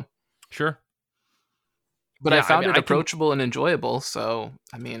don't know. Sure. But I found it approachable and enjoyable. So,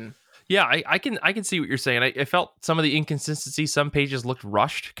 I mean... Yeah, I can see what you're saying. I felt some of the inconsistency. Some pages looked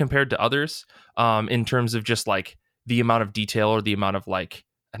rushed compared to others, in terms of just like the amount of detail or the amount of like,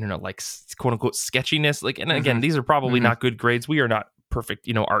 I don't know, like quote unquote sketchiness. Like, and again, these are probably not good grades. We are not perfect,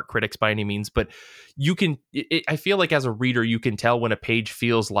 art critics by any means, but you can. I feel like as a reader, you can tell when a page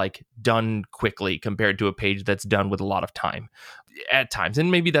feels like done quickly compared to a page that's done with a lot of time at times.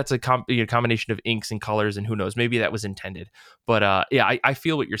 And maybe that's a combination of inks and colors, and who knows, maybe that was intended. But yeah, I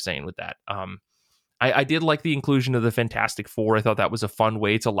feel what you're saying with that. I did like the inclusion of the Fantastic Four. I thought that was a fun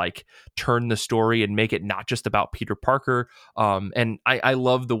way to like turn the story and make it not just about Peter Parker. And I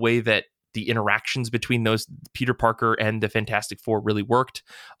love the way that the interactions between those Peter Parker and the Fantastic Four really worked,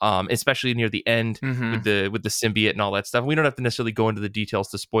 especially near the end with the symbiote and all that stuff. We don't have to necessarily go into the details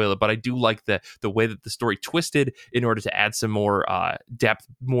to spoil it, but I do like the way that the story twisted in order to add some more depth,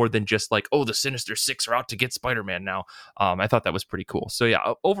 more than just like, oh, the Sinister Six are out to get Spider-Man now. I thought that was pretty cool. So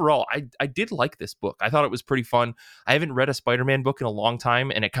yeah, overall, I did like this book. I thought it was pretty fun. I haven't read a Spider-Man book in a long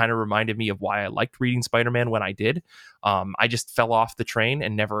time, and it kind of reminded me of why I liked reading Spider-Man when I did. I just fell off the train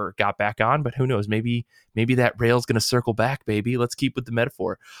and never got back on, but who knows? Maybe that rail's going to circle back, baby. Let's keep with the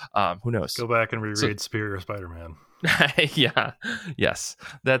metaphor. Who knows? Go back and reread Superior Spider-Man. Yeah. Yes.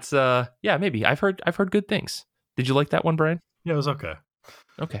 That's yeah, maybe. I've heard good things. Did you like that one, Brian? Yeah, it was okay.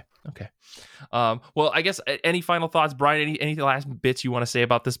 Okay. Well, I guess any final thoughts, Brian? Any last bits you want to say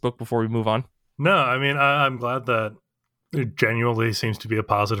about this book before we move on? No, I mean, I'm glad that there genuinely seems to be a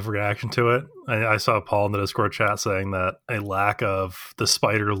positive reaction to it. I saw Paul in the Discord chat saying that a lack of the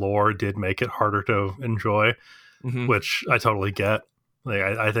spider lore did make it harder to enjoy, which I totally get. Like,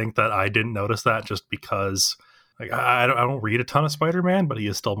 I think that I didn't notice that just because like I don't read a ton of Spider-Man, but he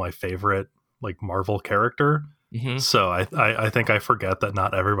is still my favorite like Marvel character. So I think I forget that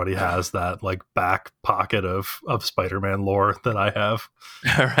not everybody has that like back pocket of Spider-Man lore that I have.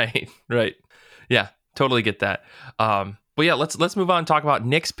 Right. Yeah, totally get that. But yeah, let's move on and talk about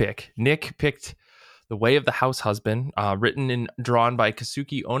Nick's pick. Nick picked The Way of the House Husband, written and drawn by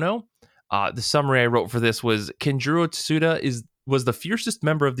Kazuki Ono. The summary I wrote for this was: Kenjiro Tsuda was the fiercest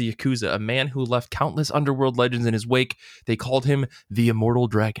member of the Yakuza, a man who left countless underworld legends in his wake. They called him the Immortal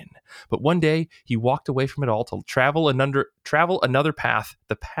Dragon. But one day, he walked away from it all to travel another path,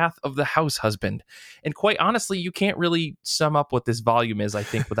 the path of the house husband. And quite honestly, you can't really sum up what this volume is, I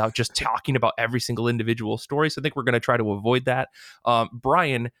think, without just talking about every single individual story. So I think we're going to try to avoid that.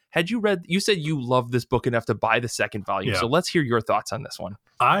 Brian, you said you loved this book enough to buy the second volume. Yeah. So let's hear your thoughts on this one.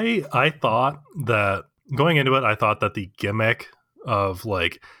 I thought that going into it, I thought that the gimmick of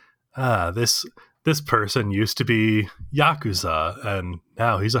like, this person used to be Yakuza and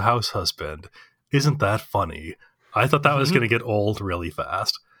now he's a house husband. Isn't that funny? I thought that was going to get old really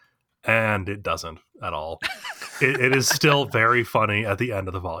fast. and it doesn't at all. It is still very funny at the end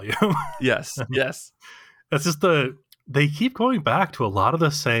of the volume. Yes. That's just they keep going back to a lot of the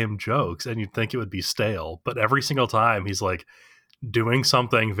same jokes, and you'd think it would be stale, but every single time he's like doing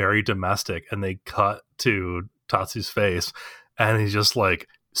something very domestic, and they cut to Tatsu's face, and he's just like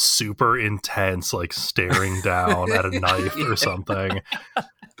super intense, like staring down at a knife or something.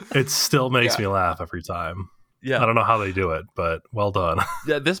 It still makes me laugh every time. Yeah. I don't know how they do it, but well done.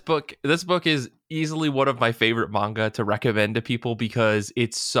 Yeah, this book is easily one of my favorite manga to recommend to people because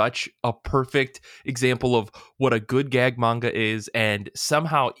it's such a perfect example of what a good gag manga is. And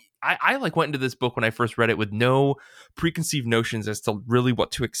somehow I like went into this book when I first read it with no preconceived notions as to really what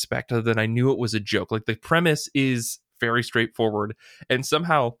to expect, other than I knew it was a joke. Like, the premise is very straightforward, and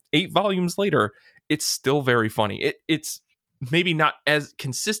somehow 8 volumes later, it's still very funny. It's maybe not as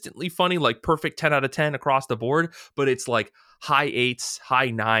consistently funny, like perfect 10 out of 10 across the board, but it's like high 8s, high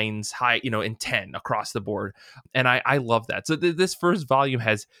 9s, and 10 across the board. And I love that. So this first volume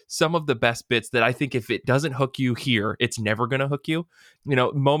has some of the best bits that I think if it doesn't hook you here, it's never going to hook you.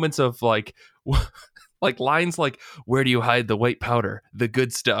 Moments of like lines like, "Where do you hide the white powder? The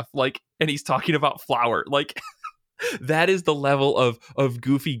good stuff." And he's talking about flour. That is the level of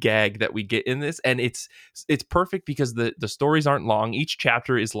goofy gag that we get in this, and it's perfect because the stories aren't long. Each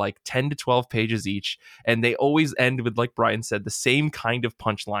chapter is like 10 to 12 pages each, and they always end with, like Brian said, the same kind of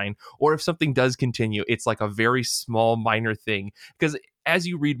punchline, or if something does continue, it's like a very small minor thing, because as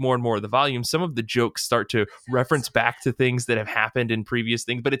you read more and more of the volume, some of the jokes start to reference back to things that have happened in previous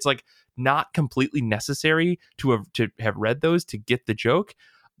things, but it's like not completely necessary to have read those to get the joke.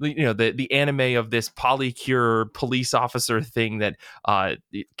 The anime of this polycure police officer thing that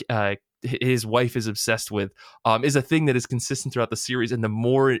his wife is obsessed with is a thing that is consistent throughout the series, and the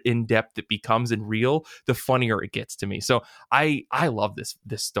more in depth it becomes and real, the funnier it gets to me. So I love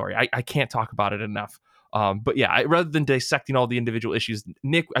this story. I can't talk about it enough. But yeah, rather than dissecting all the individual issues,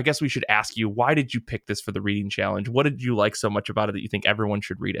 Nick, I guess we should ask you, why did you pick this for the reading challenge? What did you like so much about it that you think everyone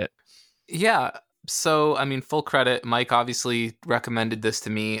should read it? Yeah. So, I mean, full credit, Mike obviously recommended this to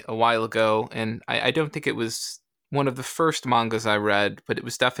me a while ago, and I don't think it was one of the first mangas I read, but it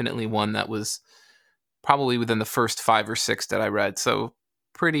was definitely one that was probably within the first 5 or 6 that I read. So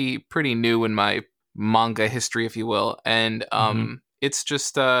pretty new in my manga history, if you will. And it's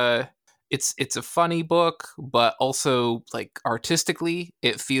just it's a funny book, but also like artistically,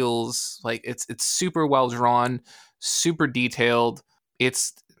 it feels like it's super well drawn, super detailed.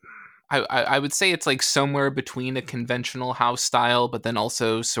 I would say it's like somewhere between a conventional house style, but then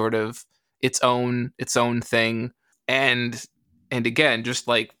also sort of its own thing. And again, just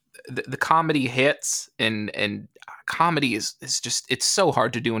like the comedy hits, and comedy is just, it's so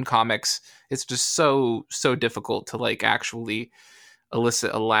hard to do in comics. It's just so difficult to like actually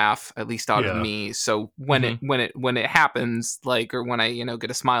elicit a laugh, at least out of me. So when it happens, like, or when I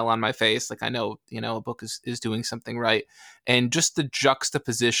get a smile on my face, like I know a book is doing something right. And just the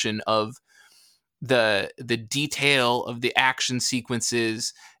juxtaposition of the detail of the action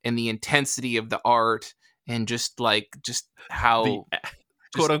sequences and the intensity of the art, and just how the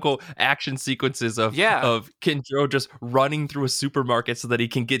quote unquote action sequences of Kinjiro just running through a supermarket so that he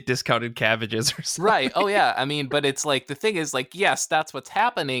can get discounted cabbages or something. Right. Oh yeah. I mean, but it's like, the thing is, like, yes, that's what's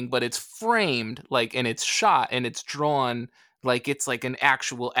happening, but it's framed like, and it's shot and it's drawn like it's like an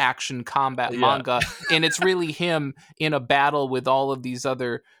actual action combat manga. And it's really him in a battle with all of these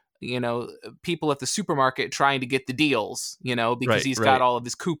other people at the supermarket trying to get the deals, because he's got all of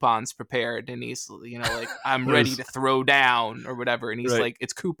his coupons prepared, and he's, like, I'm ready to throw down or whatever. And he's like,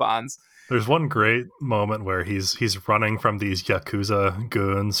 it's coupons. There's one great moment where he's running from these Yakuza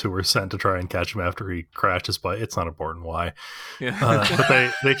goons who were sent to try and catch him after he crashed his bike. It's not important why. Yeah.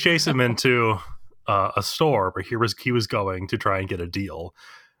 But they chase him into a store where he was going to try and get a deal.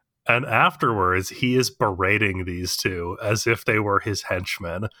 And afterwards, he is berating these two as if they were his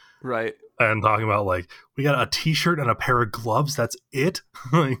henchmen. Right. And talking about, like, we got a t-shirt and a pair of gloves. That's it.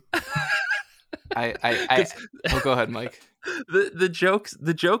 Oh, go ahead, Mike. The jokes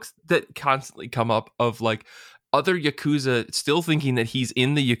that constantly come up of, like, other Yakuza still thinking that he's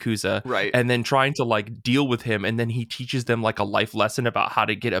in the Yakuza, right, and then trying to, like, deal with him, and then he teaches them, like, a life lesson about how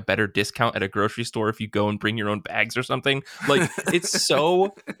to get a better discount at a grocery store if you go and bring your own bags or something. Like, it's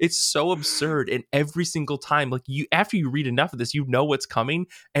so absurd, and every single time, like, after you read enough of this, you know what's coming,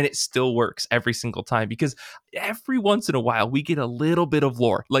 and it still works every single time, because every once in a while we get a little bit of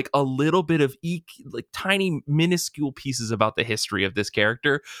lore, like a little bit of like tiny minuscule pieces about the history of this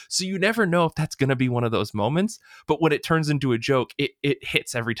character, so you never know if that's going to be one of those moments. But when it turns into a joke, it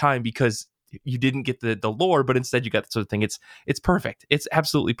hits every time, because you didn't get the lore, but instead you got that sort of thing. It's perfect. It's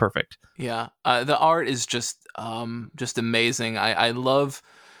absolutely perfect. Yeah, the art is just amazing. I love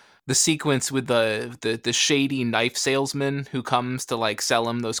the sequence with the shady knife salesman who comes to like sell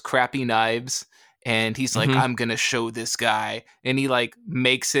him those crappy knives, and he's like, I'm gonna show this guy, and he like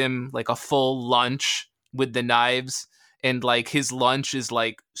makes him like a full lunch with the knives, and like his lunch is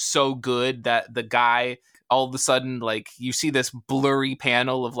like so good that the guy, all of a sudden, like you see this blurry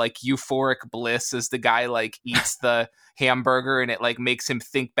panel of like euphoric bliss as the guy like eats the hamburger, and it like makes him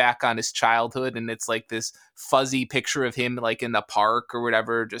think back on his childhood, and it's like this fuzzy picture of him like in the park or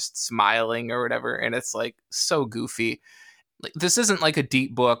whatever, just smiling or whatever, and it's like so goofy. Like, this isn't like a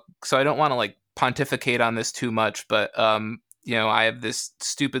deep book, so I don't want to like pontificate on this too much, but you know, I have this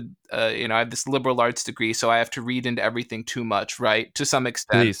stupid, I have this liberal arts degree, so I have to read into everything too much, right? To some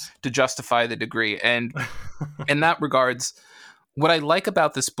extent, Please. to justify the degree. And in that regards, what I like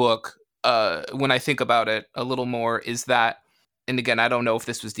about this book, when I think about it a little more, is that, and again, I don't know if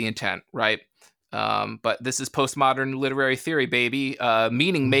this was the intent, right? But this is postmodern literary theory, baby.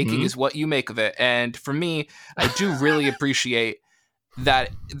 Meaning making is what you make of it. And for me, I do really appreciate that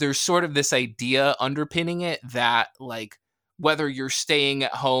there's sort of this idea underpinning it that, like, whether you're staying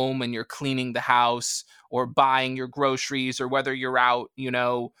at home and you're cleaning the house or buying your groceries, or whether you're out, you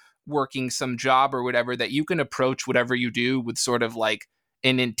know, working some job or whatever, that you can approach whatever you do with sort of like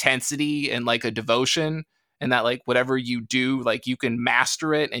an intensity and like a devotion, and that like whatever you do, like you can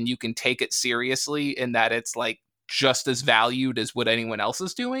master it and you can take it seriously, and that it's like just as valued as what anyone else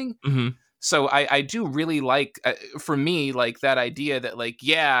is doing. So I do really like, for me, like that idea that like,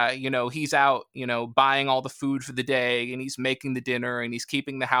 yeah, you know, he's out, you know, buying all the food for the day, and he's making the dinner, and he's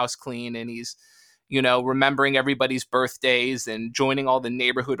keeping the house clean, and he's, you know, remembering everybody's birthdays and joining all the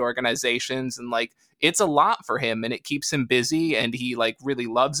neighborhood organizations. And like, it's a lot for him, and it keeps him busy, and he like really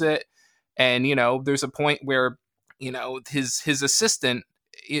loves it. And, you know, there's a point where, you know, his assistant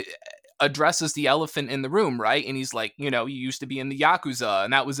addresses the elephant in the room, right? And he's like, you know, you used to be in the Yakuza,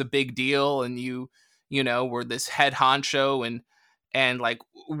 and that was a big deal, and you know, were this head honcho, and like,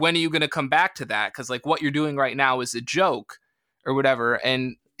 when are you going to come back to that? Because like what you're doing right now is a joke or whatever.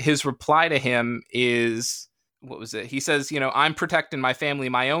 And his reply to him is, what was it? He says, you know, I'm protecting my family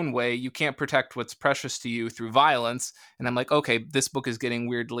my own way. You can't protect what's precious to you through violence. And I'm like, okay, this book is getting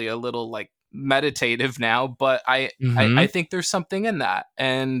weirdly a little like meditative now, but I think there's something in that.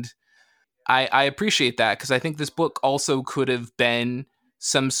 And I appreciate that, because I think this book also could have been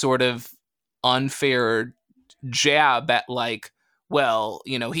some sort of unfair jab at like, well,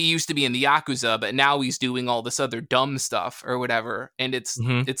 you know, he used to be in the Yakuza, but now he's doing all this other dumb stuff or whatever. And it's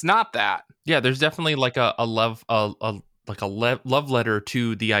not that. Yeah, there's definitely like a love letter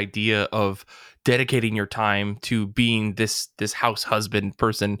to the idea of dedicating your time to being this house husband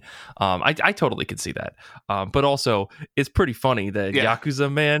person. I totally could see that. But also, it's pretty funny that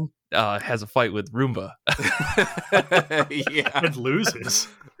Yakuza man has a fight with Roomba. And loses.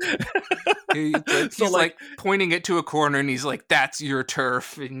 He's like pointing it to a corner, and he's like, that's your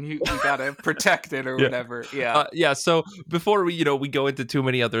turf, and you gotta protect it or whatever. So before we go into too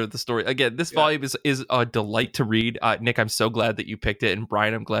many other of the story, again, this volume is a delight to read. Nick, I'm so glad that you picked it, and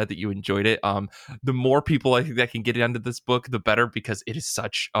Brian, I'm glad that you enjoyed it. The more people I think that can get into this book, the better, because it is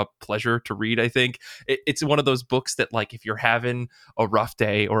such a pleasure to read. I think it's one of those books that, like, if you're having a rough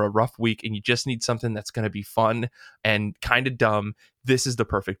day or a rough week and you just need something that's going to be fun and kind of dumb, this is the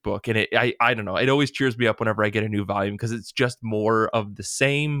perfect book. And I don't know, it always cheers me up whenever I get a new volume, because it's just more of the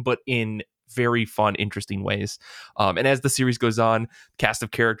same, but in very fun, interesting ways. And as the series goes on, cast of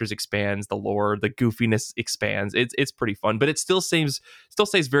characters expands, the lore, the goofiness expands. It's pretty fun, but it still stays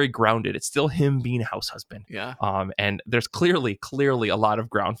very grounded. It's still him being a house husband. Yeah. And there's clearly a lot of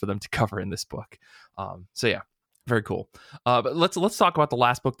ground for them to cover in this book. So yeah. Very cool. But let's talk about the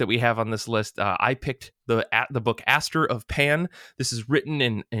last book that we have on this list. I picked the book Aster of Pan. This is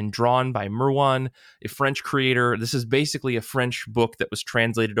written and drawn by Merwan, a French creator. This is basically a French book that was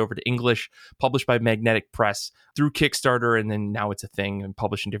translated over to English, published by Magnetic Press through Kickstarter, and then now it's a thing and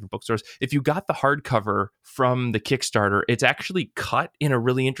published in different bookstores. If you got the hardcover from the Kickstarter, it's actually cut in a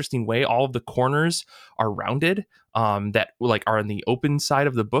really interesting way. All of the corners are rounded, that like are on the open side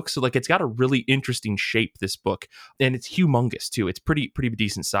of the book. So like it's got a really interesting shape, this book, and it's humongous too. It's pretty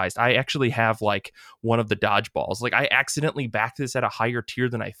decent sized. I actually have like one of the dodgeballs. Like I accidentally backed this at a higher tier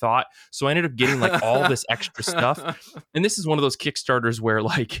than I thought. So I ended up getting like all this extra stuff. And this is one of those Kickstarters where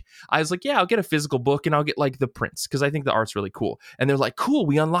like, I was like, yeah, I'll get a physical book and I'll get like the prints, because I think the art's really cool. And they're like, cool,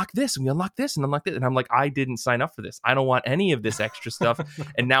 we unlock this and we unlock this and unlock this. And I'm like, I didn't sign up for this. I don't want any of this extra stuff.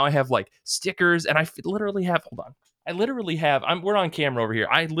 And now I have like stickers, and I literally have, hold on, I literally have. We're on camera over here.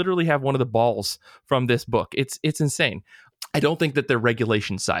 I literally have one of the balls from this book. It's insane. I don't think that they're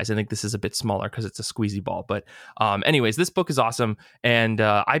regulation size. I think this is a bit smaller because it's a squeezy ball. But anyways, this book is awesome, and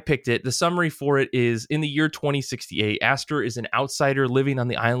I picked it. The summary for it is, in the year 2068, Aster is an outsider living on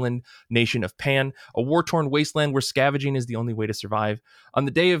the island nation of Pan, a war-torn wasteland where scavenging is the only way to survive. On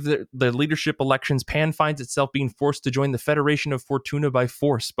the day of the leadership elections, Pan finds itself being forced to join the Federation of Fortuna by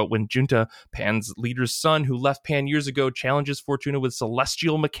force. But when Junta, Pan's leader's son, who left Pan years ago, challenges Fortuna with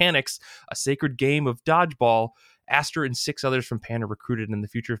celestial mechanics, a sacred game of dodgeball, Aster and 6 others from Pan are recruited, and the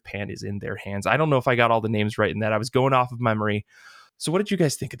future of Pan is in their hands. I don't know if I got all the names right in that. I was going off of memory. So what did you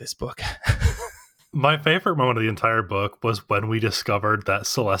guys think of this book? My favorite moment of the entire book was when we discovered that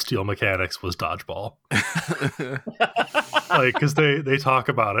celestial mechanics was dodgeball. Like, because they talk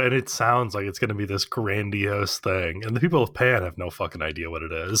about it, and it sounds like it's going to be this grandiose thing. And the people of Pan have no fucking idea what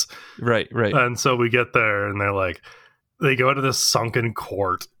it is. Right. And so we get there, and they're like, they go into this sunken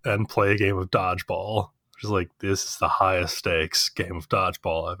court and play a game of dodgeball. Just like, this is the highest stakes game of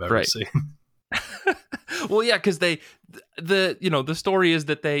dodgeball I've ever seen. Well, yeah, because the story is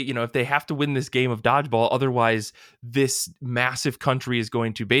that they, if they have to win this game of dodgeball, otherwise this massive country is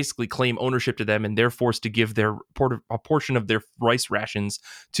going to basically claim ownership to them, and they're forced to give a portion of their rice rations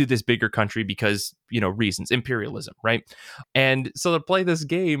to this bigger country because, reasons, imperialism, right? And so to play this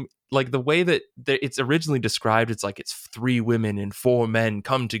game, like the way that it's originally described, it's like it's 3 women and 4 men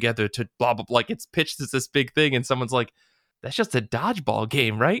come together to blah, blah, blah. Like it's pitched as this big thing, and someone's like, that's just a dodgeball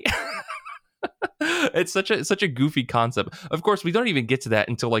game, right? It's such a goofy concept. Of course, we don't even get to that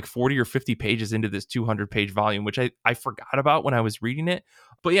until like 40 or 50 pages into this 200-page volume, which I forgot about when I was reading it.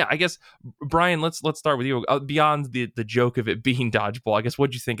 But yeah, I guess, Brian, let's start with you. Beyond the joke of it being dodgeball, I guess,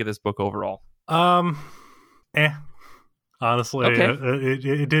 what'd you think of this book overall? Honestly, okay.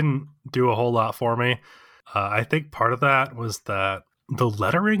 It didn't do a whole lot for me. I think part of that was that the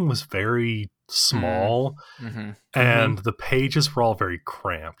lettering was very small, and the pages were all very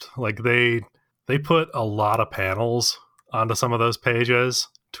cramped. Like they put a lot of panels onto some of those pages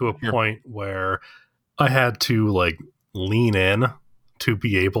to a point where I had to like lean in to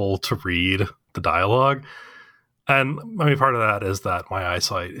be able to read the dialogue. And I mean, part of that is that my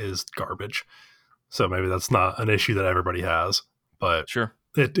eyesight is garbage. So maybe that's not an issue that everybody has, but sure.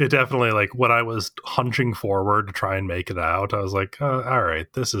 It definitely, like, when I was hunching forward to try and make it out, I was like, all right,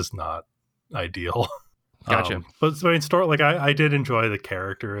 this is not ideal. Gotcha. But I mean, I did enjoy the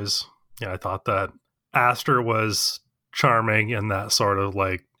characters. Yeah, I thought that Aster was charming in that sort of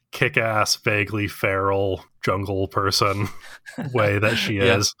like kick-ass, vaguely feral jungle person way that she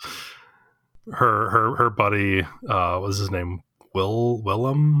is. Her buddy, was his name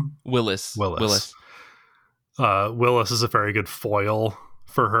Willis. Willis is a very good foil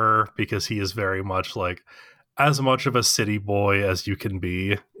for her because he is very much like as much of a city boy as you can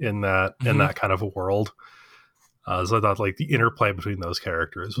be in that kind of a world. So I thought like the interplay between those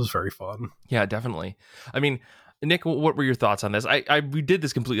characters was very fun. Yeah, definitely. I mean, Nick, what were your thoughts on this? We did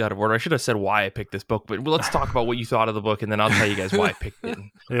this completely out of order. I should have said why I picked this book, but let's talk about what you thought of the book, and then I'll tell you guys why I picked it.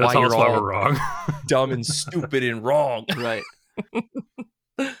 Yeah, why you're all wrong, dumb and stupid and wrong. Right.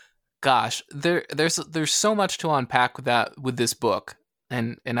 Gosh, there's so much to unpack with this book,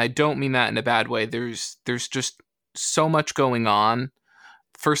 and I don't mean that in a bad way. There's just so much going on.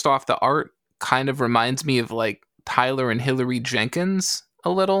 First off, the art kind of reminds me of like Tyler and Hillary Jenkins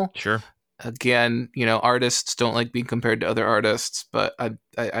a little. Sure. Again, artists don't like being compared to other artists, but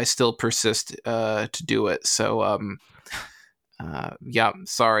I still persist to do it. So, yeah,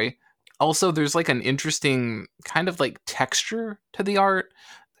 sorry. Also, there's like an interesting kind of like texture to the art.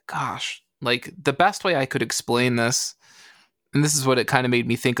 Gosh, like the best way I could explain this, and this is what it kind of made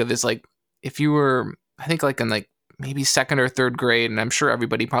me think of, is like if you were, I think like in like maybe 2nd or 3rd grade, and I'm sure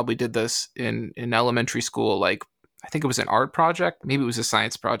everybody probably did this in elementary school, like I think it was an art project, maybe it was a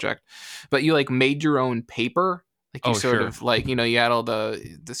science project, but you like made your own paper, like you sort of like, you had all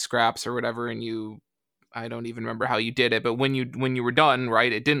the scraps or whatever, and I don't even remember how you did it, but when you were done,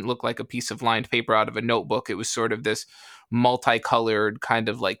 right, it didn't look like a piece of lined paper out of a notebook. It was sort of this multicolored kind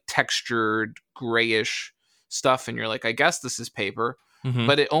of like textured grayish stuff, and you're like, I guess this is paper.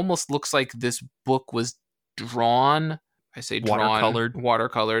 But it almost looks like this book was drawn, I say drawn,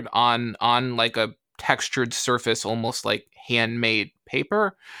 watercolored on like a textured surface, almost like handmade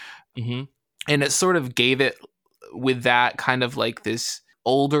paper. And it sort of gave it with that kind of like this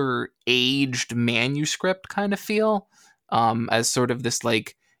older aged manuscript kind of feel, as sort of this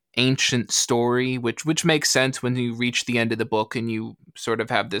like ancient story, which makes sense when you reach the end of the book and you sort of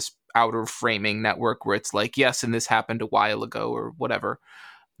have this outer framing network where it's like, yes, and this happened a while ago or whatever.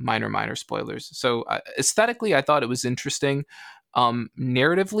 minor spoilers. So aesthetically, I thought it was interesting.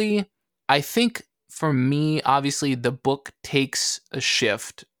 Narratively, I think for me, obviously, the book takes a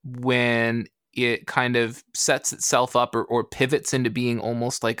shift when it kind of sets itself up or pivots into being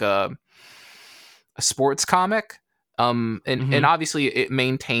almost like a sports comic. And obviously it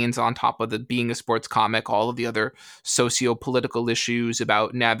maintains, on top of the being a sports comic, all of the other socio-political issues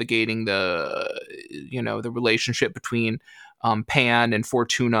about navigating the relationship between Pan and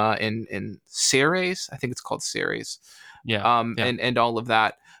Fortuna and Ceres. I think it's called Ceres. Yeah. And all of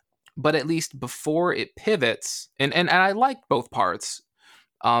that. But at least before it pivots, and I like both parts,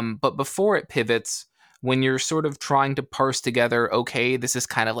 but before it pivots, when you're sort of trying to parse together, okay, this is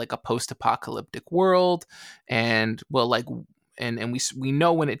kind of like a post-apocalyptic world, and we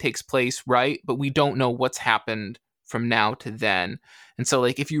know when it takes place, right? But we don't know what's happened from now to then. And so,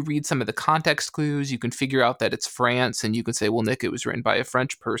 like, if you read some of the context clues, you can figure out that it's France, and you can say, well, Nick, it was written by a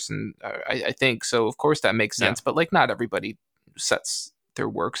French person, I think. So, of course, that makes sense. Yeah. But, like, not everybody sets their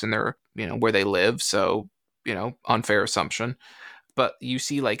works in their, where they live. So, unfair assumption. But you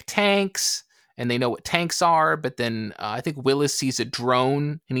see, like, tanks, and they know what tanks are, but then I think Willis sees a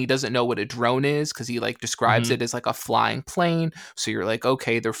drone, and he doesn't know what a drone is because he like describes it as like a flying plane. So you're like,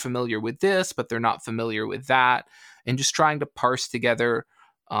 okay, they're familiar with this, but they're not familiar with that. And just trying to parse together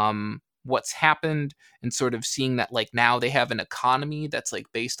what's happened and sort of seeing that like now they have an economy that's like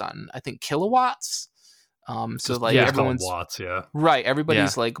based on, I think, kilowatts. So like everyone's watts, right.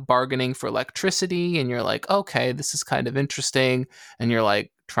 Everybody's like bargaining for electricity, and you're like, okay, this is kind of interesting. And you're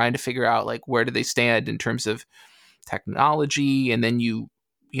like trying to figure out like where do they stand in terms of technology. And then you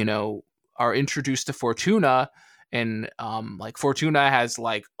are introduced to Fortuna, and like Fortuna has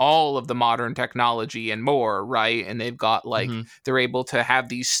like all of the modern technology and more, right? And they've got like they're able to have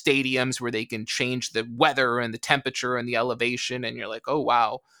these stadiums where they can change the weather and the temperature and the elevation, and you're like, oh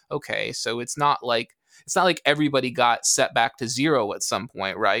wow, okay, so it's not like everybody got set back to zero at some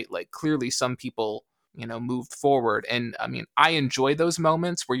point, right? Like clearly some people, moved forward. And I mean, I enjoy those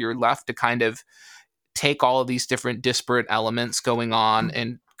moments where you're left to kind of take all of these different disparate elements going on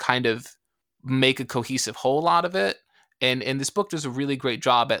and kind of make a cohesive whole out of it. And this book does a really great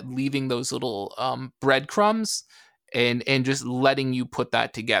job at leaving those little breadcrumbs and just letting you put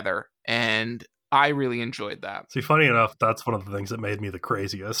that together. And I really enjoyed that. See, funny enough, that's one of the things that made me the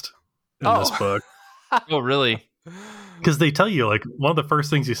craziest in this book. Oh, really? Because they tell you, like, one of the first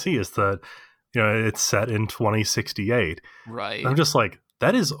things you see is that, it's set in 2068. Right. And I'm just like,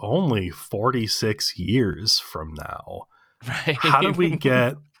 that is only 46 years from now. Right. How did we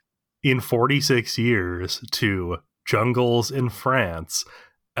get in 46 years to jungles in France,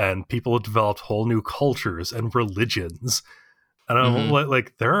 and people have developed whole new cultures and religions? And I'm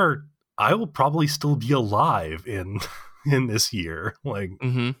like, I will probably still be alive in this year. Like,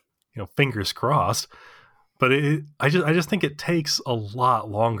 fingers crossed. But I just think it takes a lot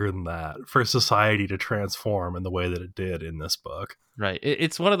longer than that for society to transform in the way that it did in this book. Right.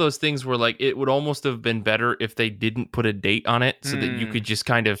 It's one of those things where like it would almost have been better if they didn't put a date on it so that you could just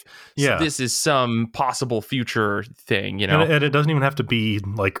kind of, this is some possible future thing, And it doesn't even have to be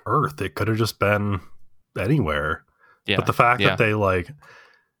like Earth. It could have just been anywhere. Yeah. But the fact that they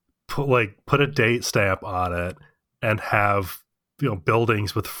put a date stamp on it and have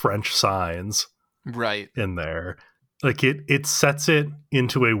buildings with French signs right in there, like it sets it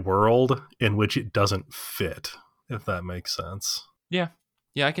into a world in which it doesn't fit, if that makes sense. Yeah,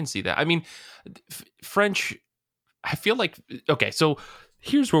 I can see that. I mean, French, I feel like, okay, so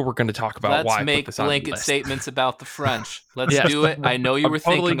here's where we're going to talk about why I make put this on the blanket list. statements about the French. Let's do it. I know you were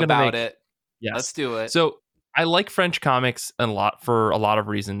thinking about it. Yes. Let's do it. So I like French comics for a lot of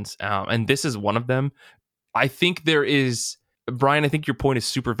reasons, and this is one of them. I think there is, Brian, I think your point is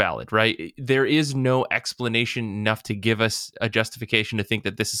super valid, right? There is no explanation enough to give us a justification to think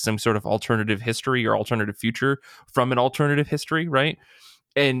that this is some sort of alternative history or alternative future from an alternative history, right?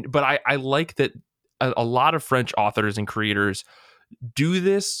 But I like that a lot of French authors and creators do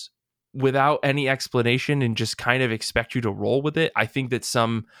this without any explanation and just kind of expect you to roll with it. I think that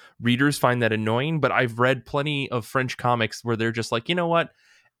some readers find that annoying, but I've read plenty of French comics where they're just like, you know what?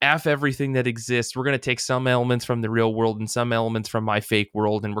 F everything that exists. We're going to take some elements from the real world and some elements from my fake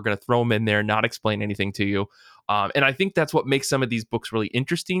world, and we're going to throw them in there, not explain anything to you. And I think that's what makes some of these books really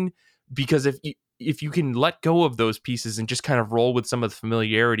interesting, because if you can let go of those pieces and just kind of roll with some of the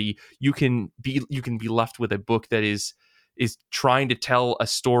familiarity, you can be left with a book that is trying to tell a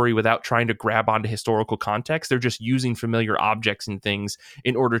story without trying to grab onto historical context. They're just using familiar objects and things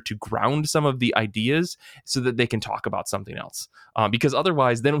in order to ground some of the ideas so that they can talk about something else. Because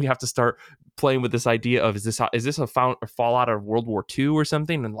otherwise, then we have to start playing with this idea of, is this a fallout of World War II or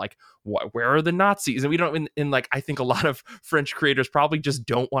something? And like, where are the Nazis? And we don't, in like, I think a lot of French creators probably just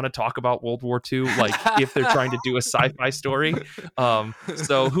don't want to talk about World War II, like if they're trying to do a sci-fi story.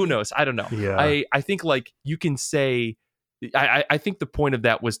 So who knows? I don't know. Yeah. I think like you can say, I think the point of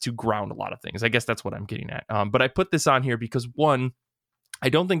that was to ground a lot of things. I guess that's what I'm getting at. But I put this on here because, one, I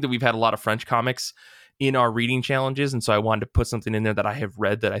don't think that we've had a lot of French comics in our reading challenges, and so I wanted to put something in there that I have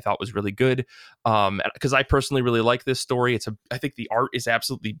read that I thought was really good, because I personally really like this story. I think the art is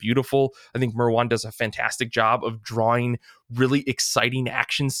absolutely beautiful. I think Merwan does a fantastic job of drawing really exciting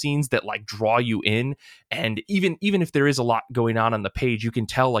action scenes that like draw you in, and even if there is a lot going on the page, you can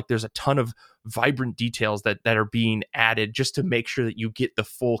tell like there's a ton of vibrant details that are being added just to make sure that you get the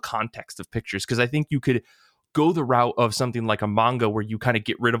full context of pictures, because I think you could go the route of something like a manga where you kind of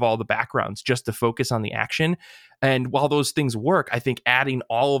get rid of all the backgrounds just to focus on the action. And while those things work, I think adding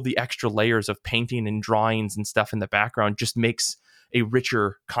all of the extra layers of painting and drawings and stuff in the background just makes a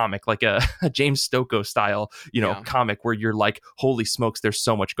richer comic, like a James Stokoe style, comic where you're like, holy smokes, there's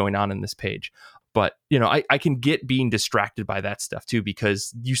so much going on in this page. But, I can get being distracted by that stuff too,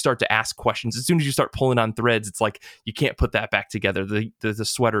 because you start to ask questions. As soon as you start pulling on threads, it's like you can't put that back together. The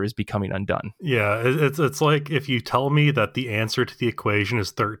sweater is becoming undone. Yeah, it's like if you tell me that the answer to the equation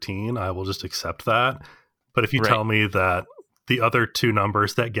is 13, I will just accept that. But if you tell me that the other two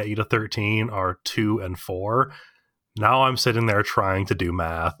numbers that get you to 13 are 2 and 4, now I'm sitting there trying to do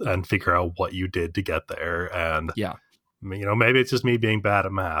math and figure out what you did to get there. And yeah. Maybe it's just me being bad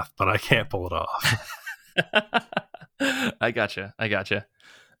at math, but I can't pull it off. I gotcha.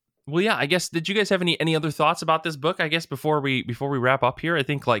 Well, yeah, I guess, did you guys have any other thoughts about this book? I guess before we wrap up here, I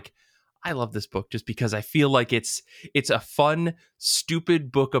think like I love this book just because I feel like it's a fun,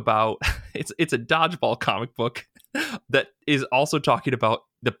 stupid book about it's a dodgeball comic book that is also talking about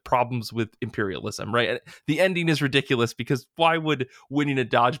the problems with imperialism, right? And the ending is ridiculous because why would winning a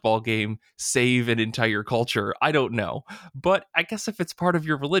dodgeball game save an entire culture? I don't know. But I guess if it's part of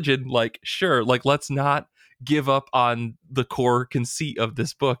your religion, like, sure, like, let's not give up on the core conceit of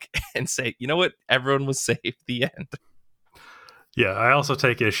this book and say, you know what? Everyone was saved. The end. Yeah, I also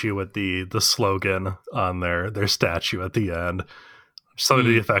take issue with the slogan on their statue at the end. Something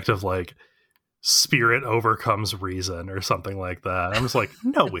to the effect of like, spirit overcomes reason or something like that. I'm just like,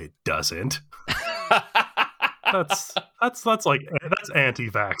 no, it doesn't. that's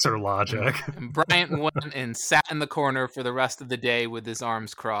anti-vaxxer logic. And Bryant went and sat in the corner for the rest of the day with his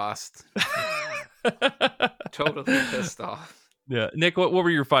arms crossed. Totally pissed off. Yeah, Nick, what were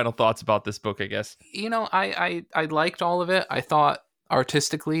your final thoughts about this book? I guess I liked all of it. I thought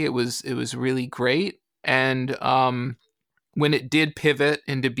artistically it was really great, and when it did pivot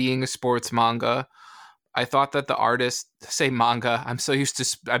into being a sports manga, I thought that the artist, say manga, I'm so used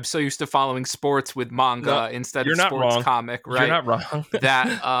to following sports with manga instead of sports comic, right? You're not wrong.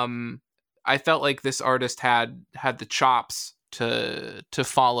 That I felt like this artist had the chops to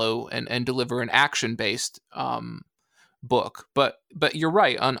follow and deliver an action-based book. But you're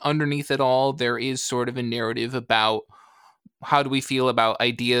right, underneath it all there is sort of a narrative about how do we feel about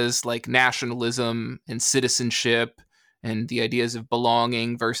ideas like nationalism and citizenship, and the ideas of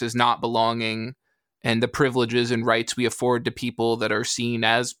belonging versus not belonging, and the privileges and rights we afford to people that are seen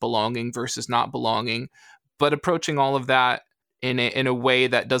as belonging versus not belonging, but approaching all of that in a way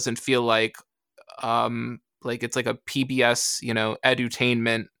that doesn't feel like it's like a PBS,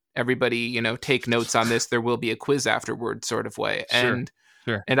 edutainment, everybody, take notes on this, there will be a quiz afterward sort of way.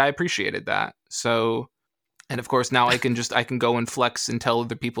 Sure. And I appreciated that. So, and of course now I can go and flex and tell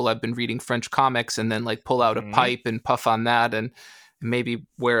other people I've been reading French comics, and then like pull out a pipe and puff on that, and maybe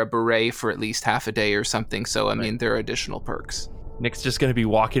wear a beret for at least half a day or something. So, I mean, there are additional perks. Nick's just going to be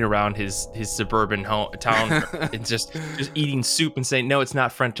walking around his suburban town and just eating soup and saying, no, it's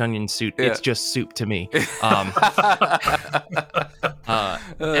not French onion soup. Yeah. It's just soup to me. Anyway,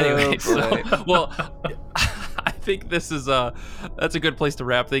 I think this is that's a good place to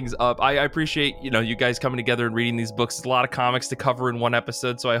wrap things up. I appreciate you guys coming together and reading these books. It's a lot of comics to cover in one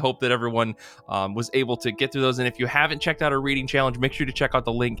episode, so I hope that everyone was able to get through those. And if you haven't checked out our reading challenge, make sure to check out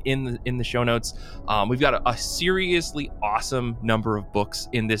the link in the show notes. We've got a seriously awesome number of books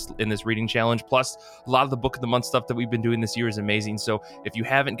in this reading challenge. Plus, a lot of the book of the month stuff that we've been doing this year is amazing. So if you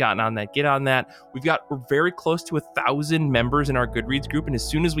haven't gotten on that, get on that. We're very close to 1,000 members in our Goodreads group, and as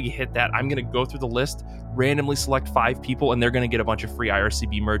soon as we hit that, I'm going to go through the list, randomly select select 5 people, and they're going to get a bunch of free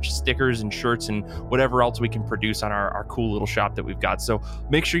IRCB merch, stickers and shirts and whatever else we can produce on our cool little shop that we've got. So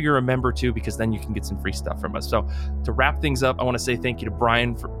make sure you're a member too, because then you can get some free stuff from us. So to wrap things up, I want to say thank you to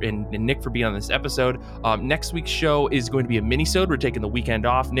Brian and Nick for being on this episode. Next week's show is going to be a mini-sode. We're taking the weekend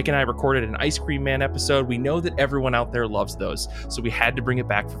off. Nick and I recorded an Ice Cream Man episode. We know that everyone out there loves those, so we had to bring it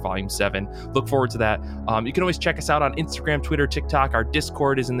back for Volume 7. Look forward to that. You can always check us out on Instagram, Twitter, TikTok. Our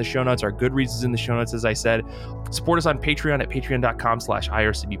Discord is in the show notes. Our Goodreads is in the show notes, as I said. Support us on Patreon at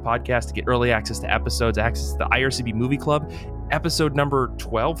patreon.com/IRCB podcast to get early access to episodes, access to the IRCB Movie Club. Episode number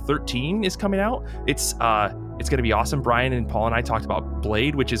 13 is coming out. It's going to be awesome. Brian and Paul and I talked about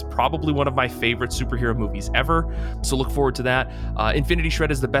Blade, which is probably one of my favorite superhero movies ever. So look forward to that. Infinity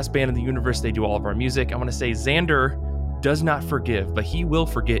Shred is the best band in the universe. They do all of our music. I want to say Xander does not forgive, but he will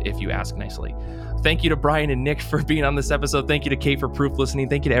forget if you ask nicely. Thank you to Brian and Nick for being on this episode. Thank you to Kate for proof listening.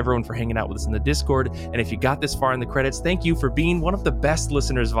 Thank you to everyone for hanging out with us in the Discord. And if you got this far in the credits, thank you for being one of the best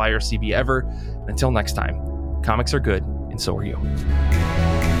listeners of IRCB ever. Until next time, comics are good, and so are you.